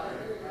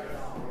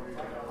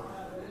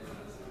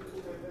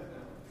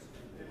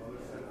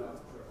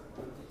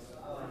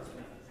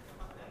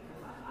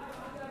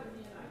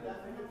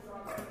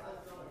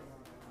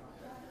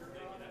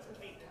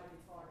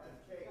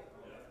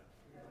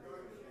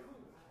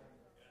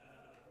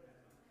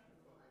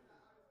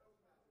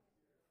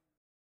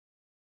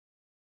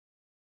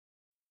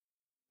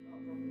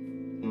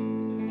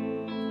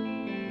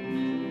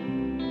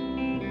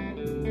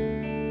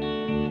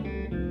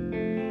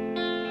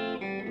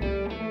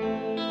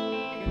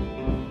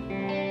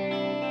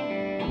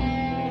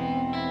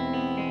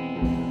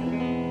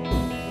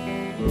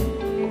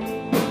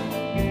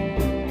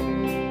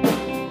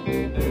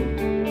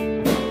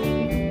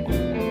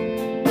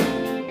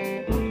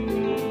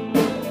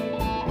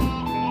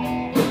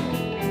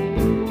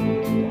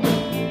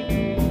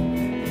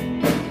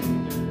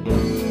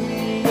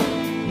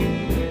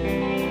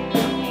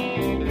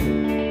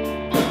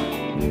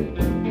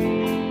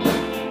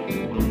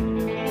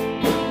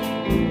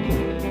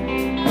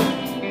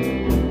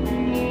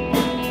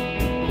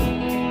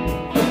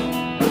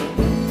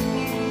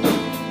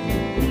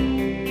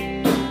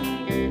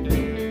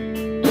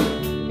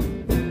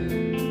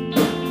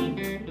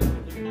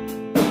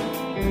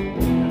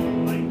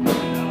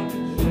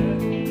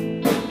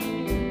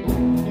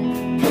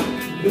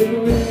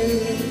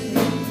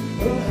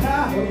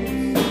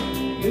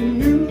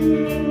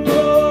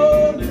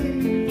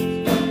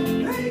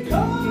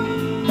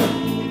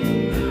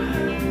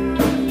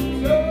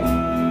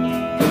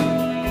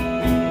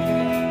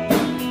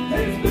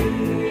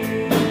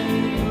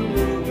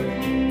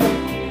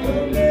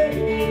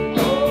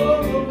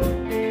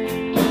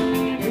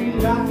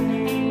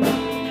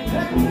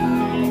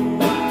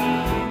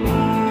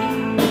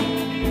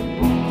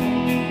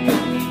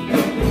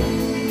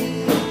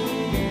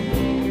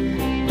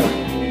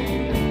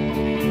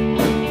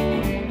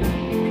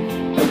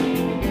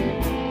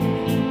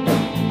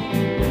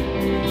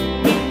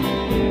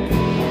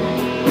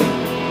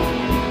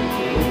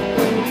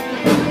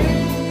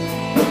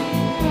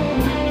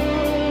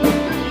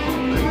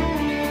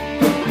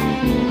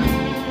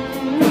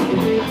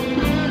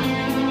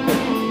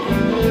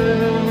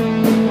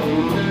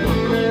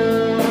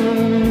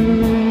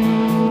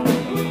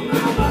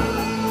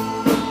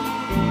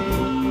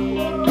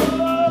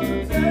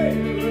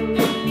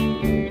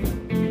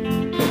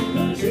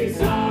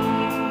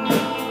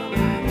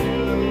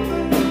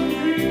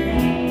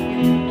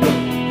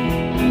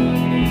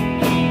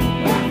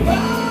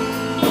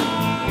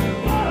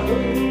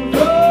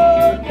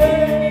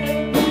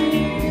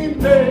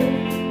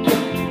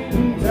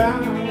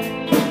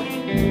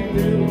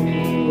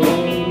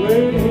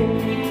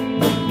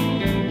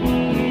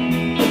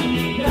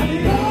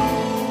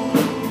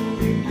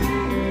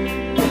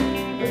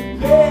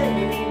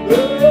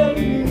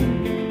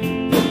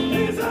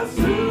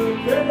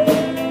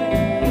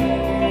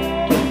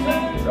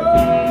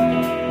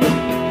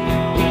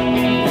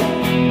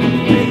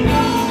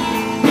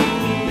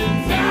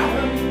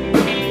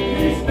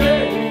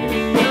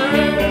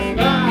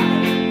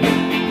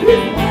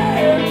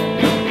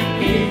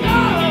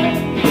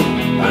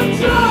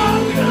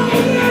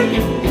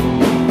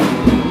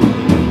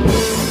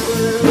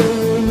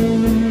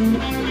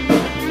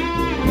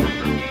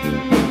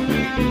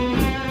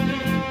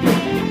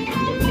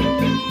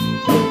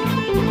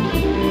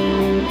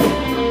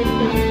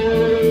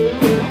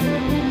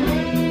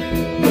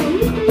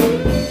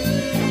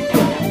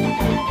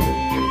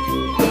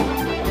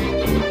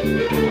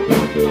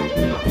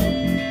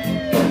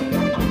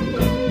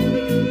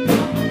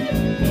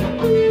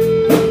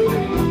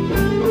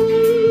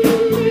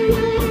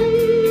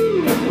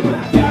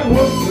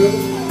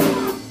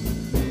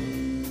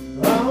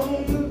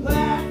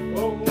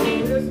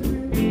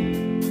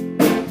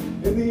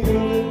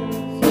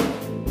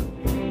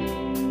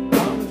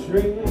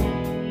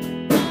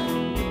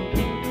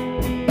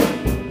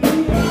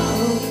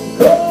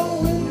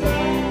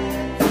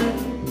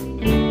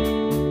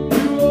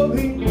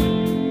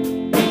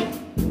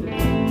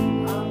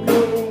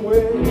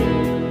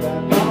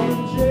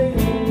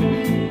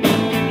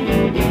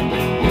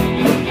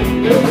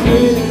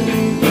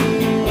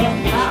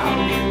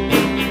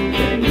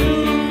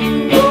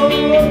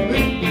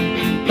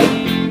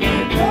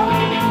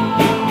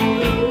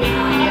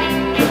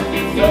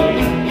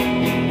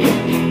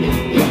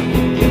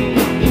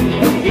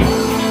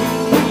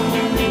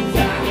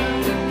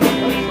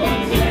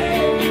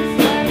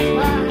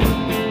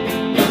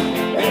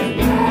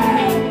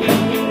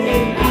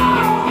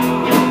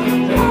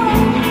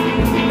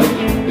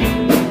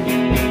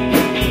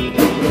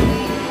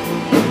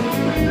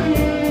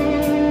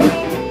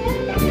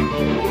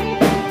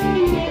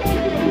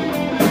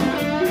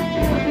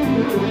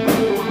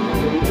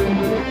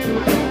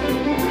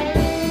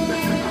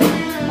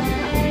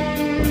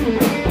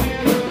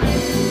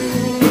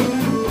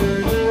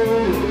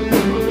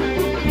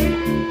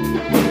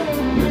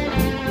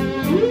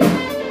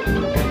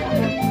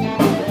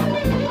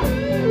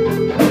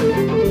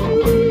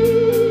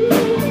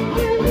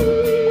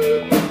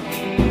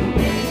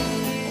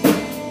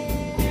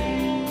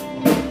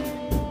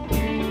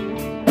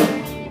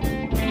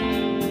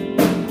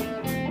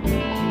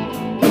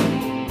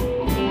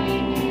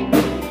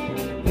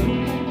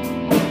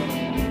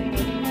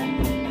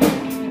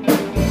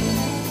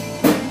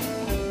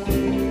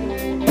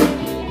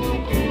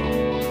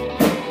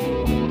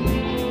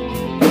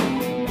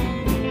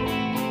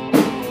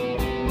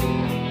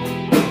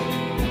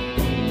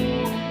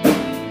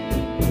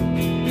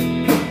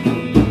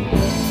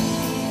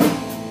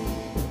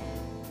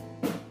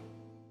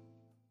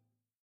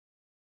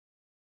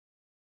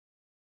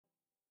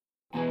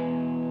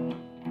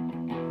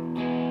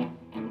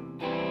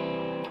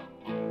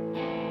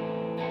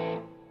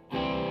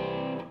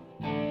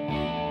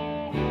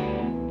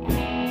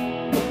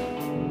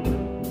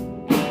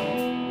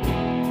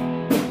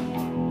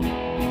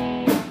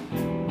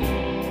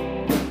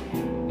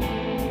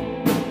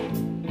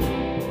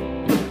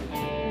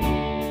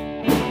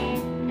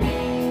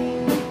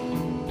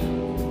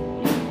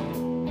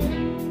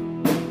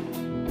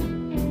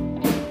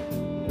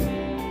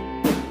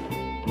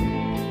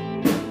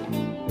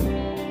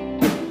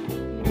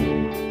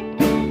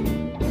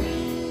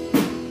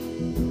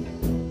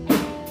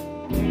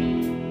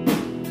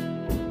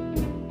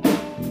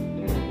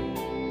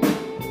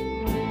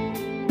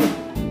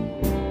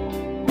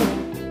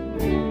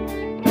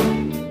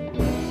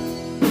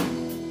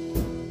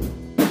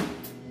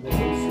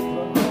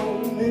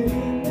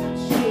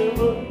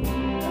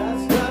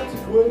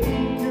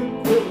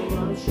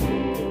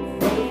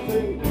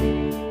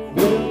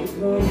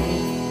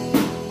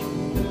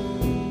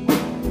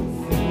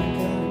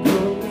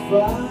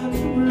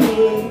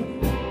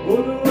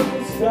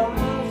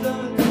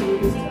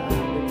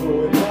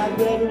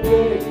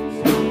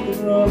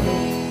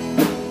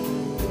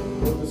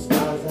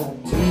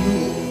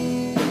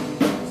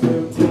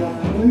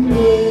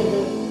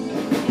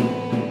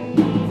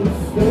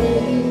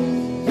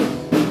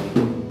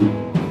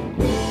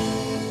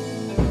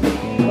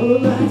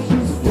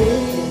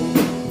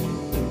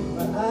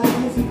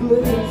 the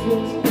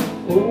glazes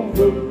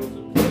over the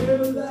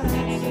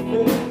parallax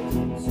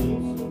effect.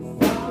 Seems so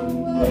far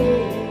away,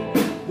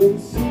 they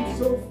seem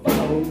so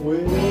far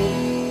away.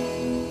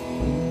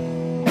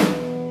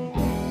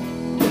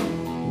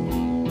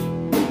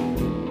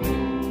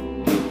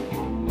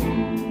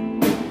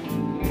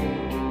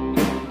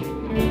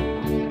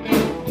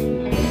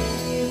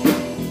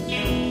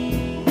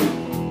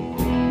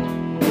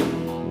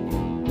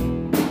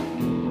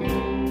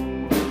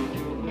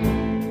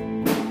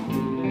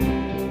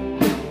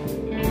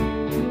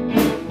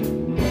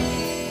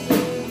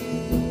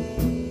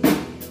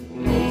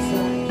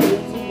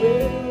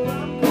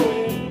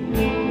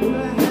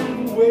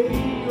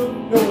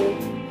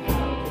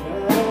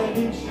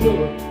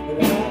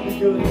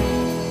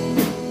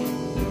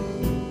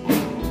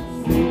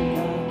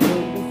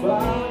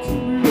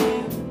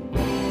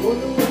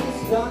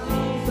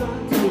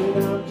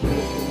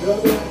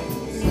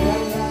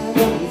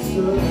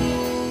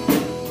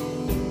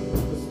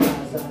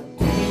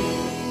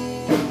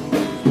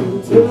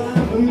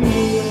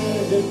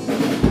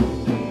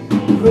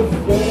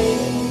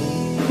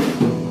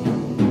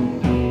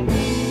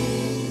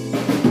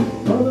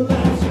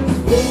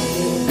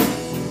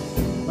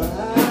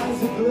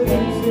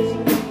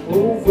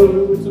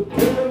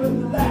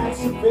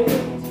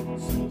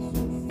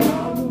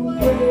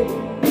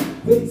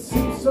 They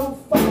seem so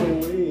far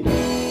away.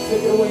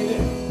 Take it away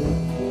now.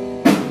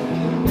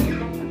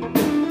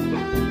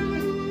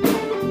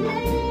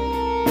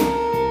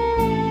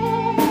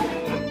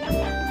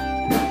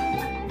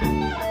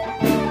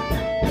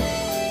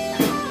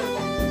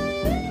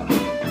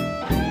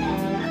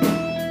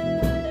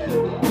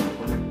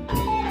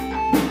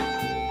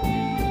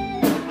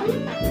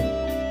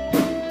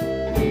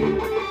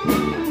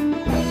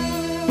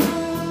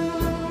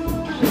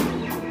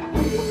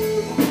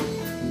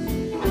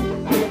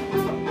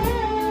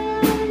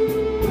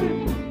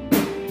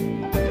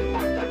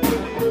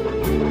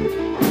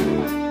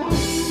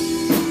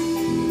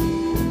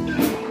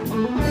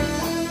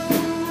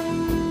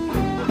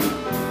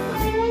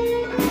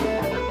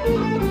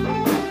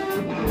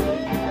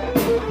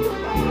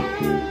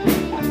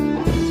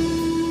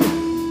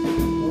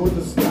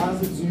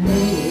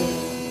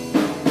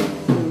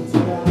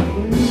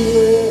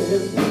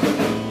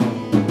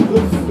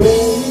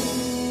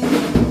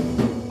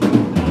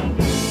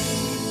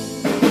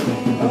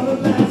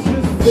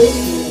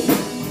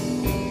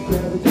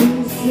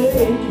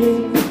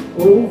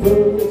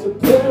 Over, it's a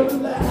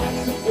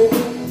parallax effect.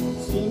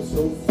 Seems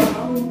so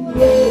far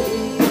away.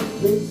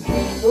 They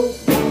seem so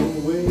far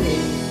away.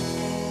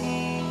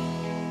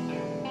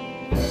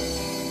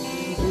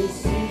 They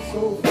seem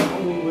so far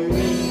away.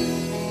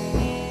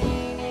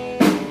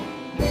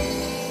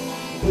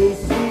 They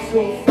seem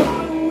so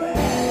far away.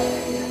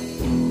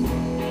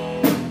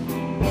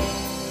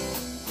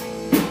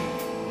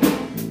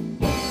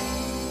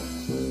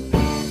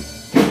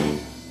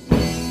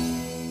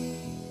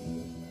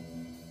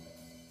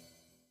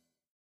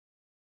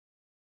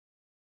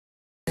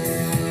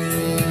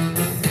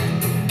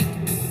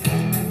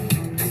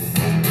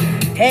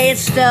 Hey,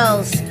 it's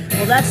Stells.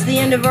 Well, that's the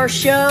end of our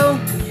show.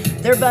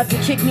 They're about to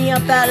kick me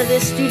up out of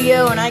this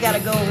studio, and I gotta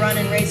go run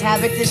and raise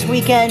havoc this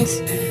weekend.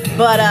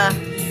 But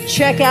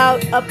check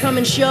out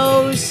upcoming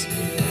shows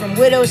from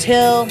Widow's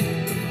Hill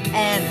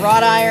and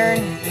Wrought Iron.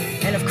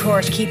 And of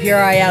course, keep your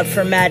eye out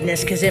for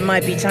Madness, because it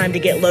might be time to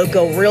get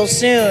loco real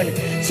soon.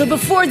 So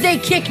before they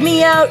kick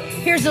me out,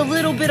 here's a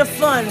little bit of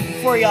fun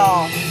for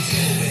y'all.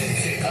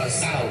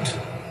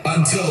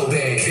 Until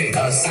they kick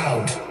us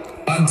out.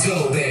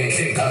 Until they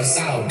kick us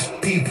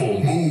out,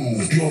 people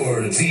move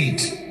your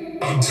feet.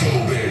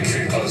 Until they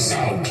kick us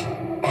out.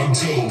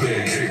 Until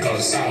they kick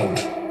us out.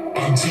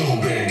 Until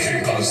they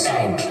kick us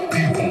out,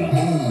 people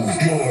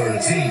move your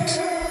feet.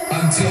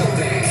 Until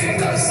they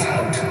kick us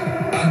out.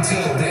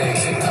 Until they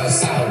kick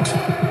us out.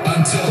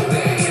 Until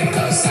they kick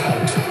us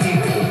out,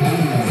 people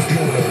move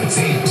your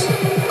feet.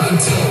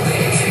 Until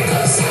they kick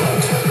us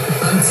out.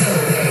 Until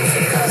they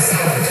kick us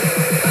out.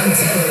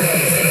 Until they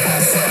kick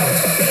us out,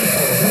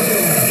 people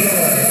move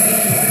your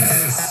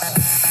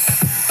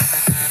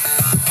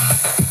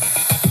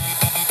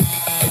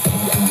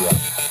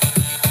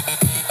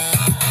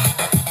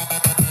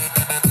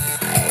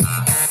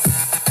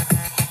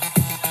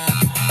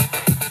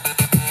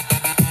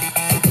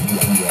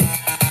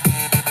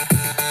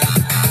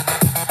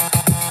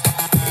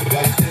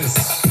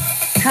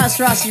House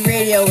Rossi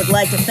Radio would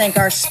like to thank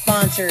our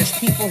sponsors,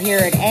 people here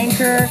at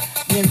Anchor,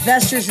 the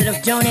investors that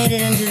have donated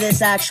into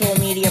this actual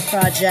media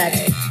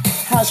project,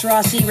 House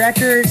Rossi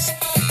Records,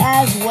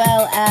 as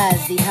well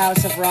as the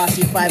House of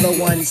Rossi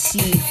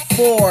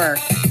 501c4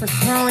 for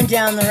throwing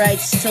down the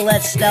rights to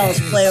let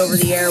Stells play over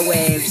the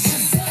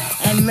airwaves.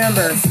 And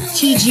remember,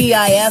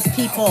 TGIF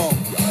people,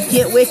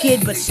 get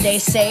wicked but stay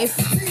safe.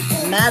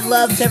 Mad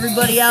love to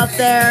everybody out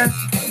there.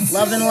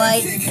 Love and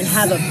light, and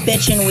have a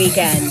bitchin'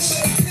 weekend.